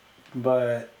it?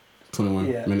 But 21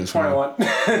 yeah, minutes from now.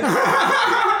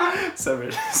 21.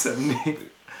 70.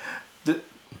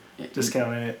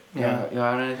 Discounting it. Yeah. You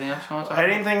have anything else you want to talk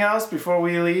Anything else before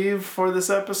we leave for this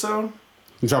episode?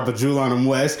 Drop a jewel on him,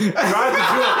 Wes. Drive the jewel.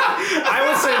 I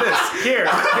will say this. Here.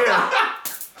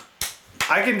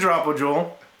 I can drop a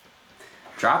jewel.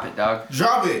 Drop it, dog.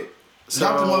 Drop it.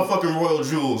 Drop the So- motherfucking royal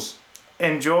jewels.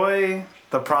 Enjoy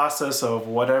the process of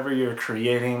whatever you're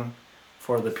creating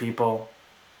for the people.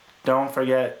 Don't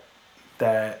forget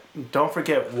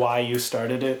why you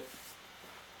started it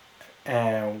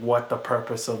and what the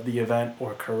purpose of the event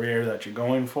or career that you're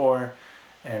going for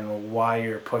and why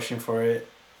you're pushing for it,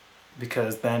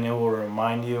 because then it will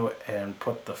remind you and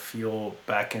put the fuel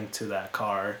back into that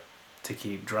car to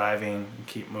keep driving and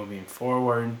keep moving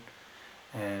forward.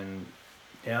 And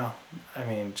yeah, I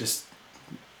mean, just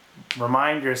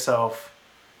remind yourself,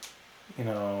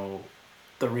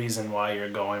 the reason why you're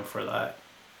going for that.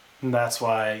 And that's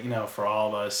why, for all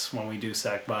of us, when we do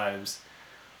Sack Vibes,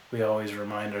 we always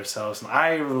remind ourselves, and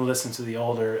I listen to the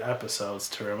older episodes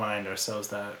to remind ourselves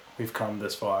that we've come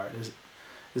this far.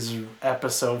 This is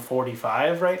episode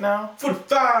 45 right now.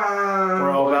 45.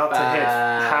 We're all about to hit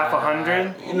half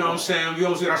 100. You know what I'm saying? We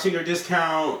almost get our senior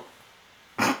discount.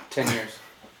 10 years.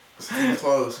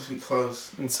 Let's be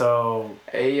close. And so,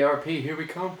 AARP, here we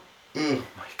come. oh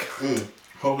my God.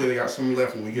 Hopefully they got some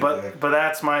left when we get there. But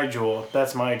that's my jewel.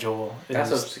 That's my jewel. That's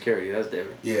Social Security. That's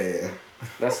different. Yeah.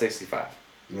 That's 65.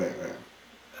 Right.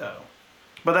 Oh.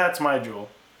 But that's my jewel.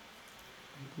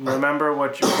 Remember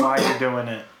why you're doing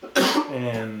it,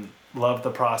 and love the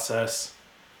process,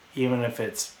 even if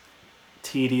it's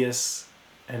tedious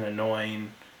and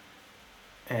annoying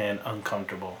and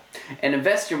uncomfortable. And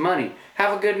invest your money.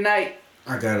 Have a good night.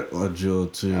 I got a jewel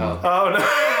too. Oh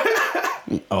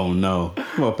no. Oh no.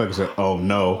 Motherfucker said, oh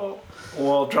no.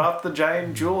 Well, drop the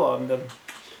giant jewel on them.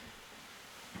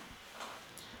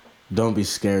 Don't be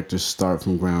scared to start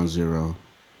from ground zero.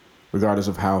 Regardless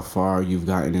of how far you've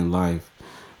gotten in life,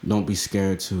 don't be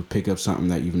scared to pick up something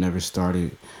that you've never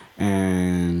started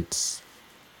and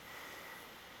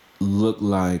look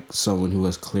like someone who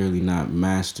has clearly not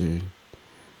mastered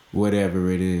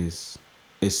whatever it is,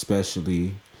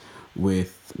 especially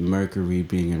with Mercury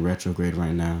being in retrograde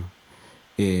right now.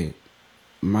 It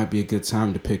might be a good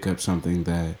time to pick up something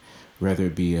that, whether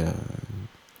it be a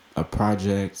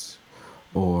project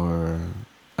or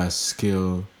a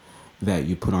skill that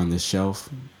you put on the shelf,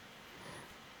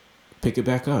 pick it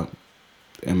back up.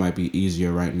 It might be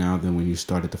easier right now than when you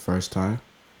started the first time.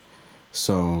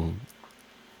 So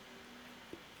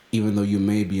even though you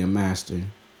may be a master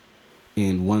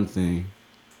in one thing,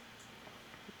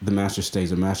 the master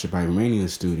stays a master by remaining a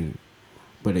student.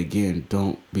 But again,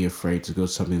 don't be afraid to go to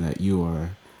something that you are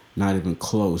not even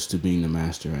close to being the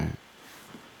master at.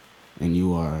 And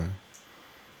you are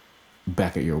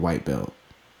back at your white belt.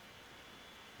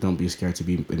 Don't be scared to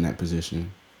be in that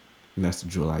position. And that's the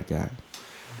jewel I got.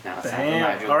 Now it's time for my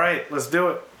Damn. jewel. All right, let's do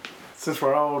it. Since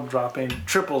we're all dropping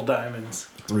triple diamonds.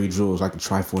 3 jewels, like the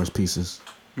Triforce pieces.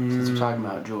 Since we're talking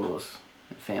about jewels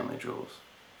and family jewels,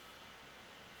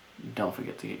 don't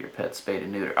forget to get your pet spayed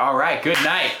and neutered. All right, good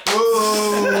night.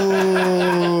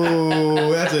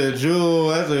 Ooh, that's a jewel.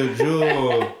 That's a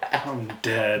jewel. I'm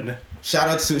dead. Shout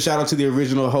out to the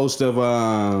original host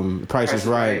of Price is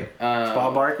Right.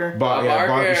 Bob Barker? Bob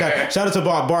Barker. Shout out to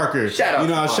Bob Barker. Shout out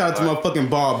to Bob shout out to motherfucking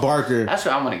Bob Barker. That's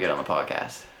what I'm gonna get on the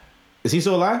podcast. Is he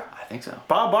still alive? I think so.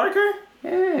 Bob Barker?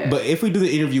 Yeah. But if we do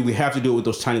the interview, we have to do it with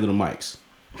those tiny little mics.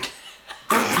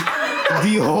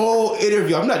 The whole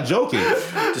interview. I'm not joking.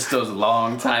 Just those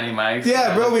long, tiny mics.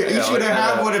 Yeah, bro. You Yeah, should like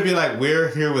have that. one to be like, we're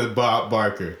here with Bob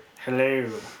Barker. Hello.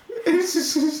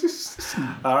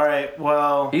 All right,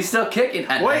 well. He's still kicking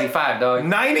at Wait. 95, dog.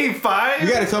 95? We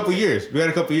got a couple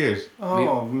years.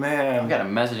 Oh, man. I gotta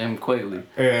message him quickly.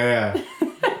 Yeah.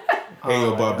 Hey,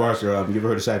 yo, my Bob Barker. You ever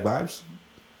heard of Sack Vibes?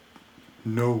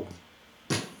 No.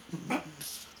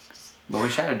 But we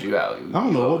shouted you out. I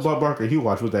don't know what Bob Barker he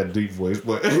watched with that deep voice,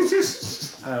 but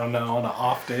I don't know, on an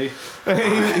off day.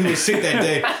 he was sick that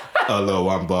day. Hello,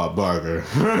 I'm Bob Barker.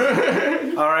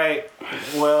 All right.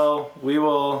 Well, we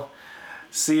will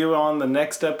see you on the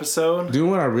next episode. Do you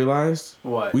know what I realized?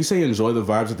 What? We say enjoy the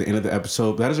vibes at the end of the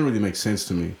episode. That doesn't really make sense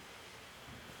to me.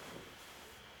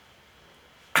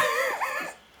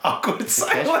 Awkward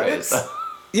silence.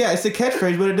 Yeah, it's a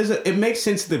catchphrase, but it doesn't. It makes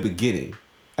sense at the beginning,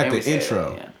 at And we the say it,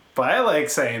 intro. yeah. But I like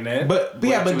saying it. But Yeah,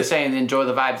 yeah, but you but were saying enjoy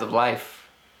the vibes of life.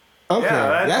 okay,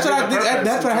 Yeah, that's what I think. purpose,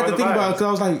 That's what I had to enjoy think the about vibes. because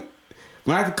I was like,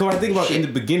 when I think about in the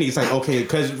beginning, it's like okay,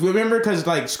 because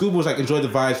like Scuba was like enjoy the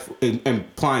vibes,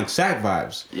 implying sack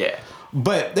vibes. Yeah.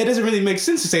 But that doesn't really make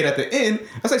sense to say it at the end.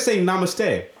 That's like saying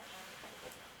namaste.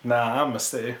 Nah, I'm gonna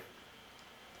stay.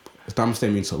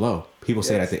 Namaste means hello. People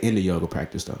say it Yes. at the end of yoga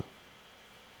practice though.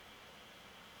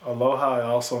 Aloha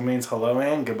also means hello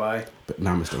and goodbye. But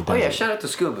namaste doesn't. Oh yeah, shout out to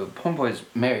Scuba. Homeboy's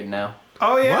married now.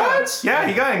 Oh yeah. What? Yeah,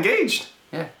 he got engaged.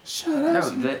 Yeah. Shut No,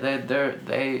 up.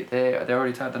 they're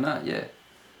already tied the knot. Yeah.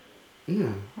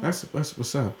 Yeah, that's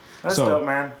what's up. That's so, dope,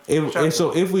 man.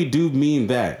 If we do mean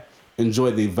that,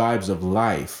 enjoy the vibes of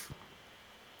life,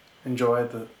 Enjoy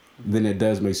the. then it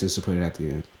does make sense to put it at the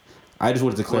end. I just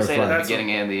wanted to We'll say it clarify. at the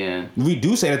beginning and the end. We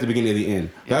do say it at the beginning and the end.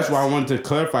 That's Yes. why I wanted to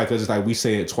clarify because it's like we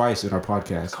say it twice in our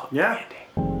podcast. Yeah.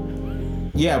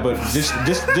 Yeah, but just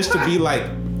to be like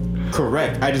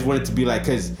correct, I just wanted to be like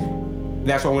because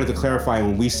that's why I wanted to clarify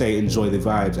when we say enjoy the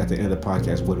vibes at the end of the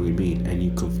podcast. What do we mean? And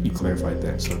you clarified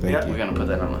that, so thank Yeah. We're you. gonna put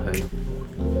that on the hood.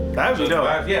 That'd be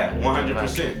dope. Yeah,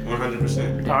 100%,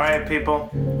 100%. All right,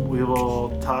 people. We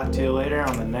will talk to you later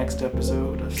on the next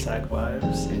episode of Sack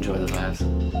Vibes. Enjoy the vibes.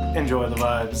 Enjoy the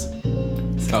vibes.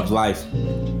 Of life.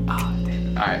 Oh,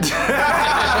 damn. All right.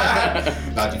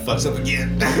 Thought you fucks up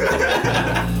again.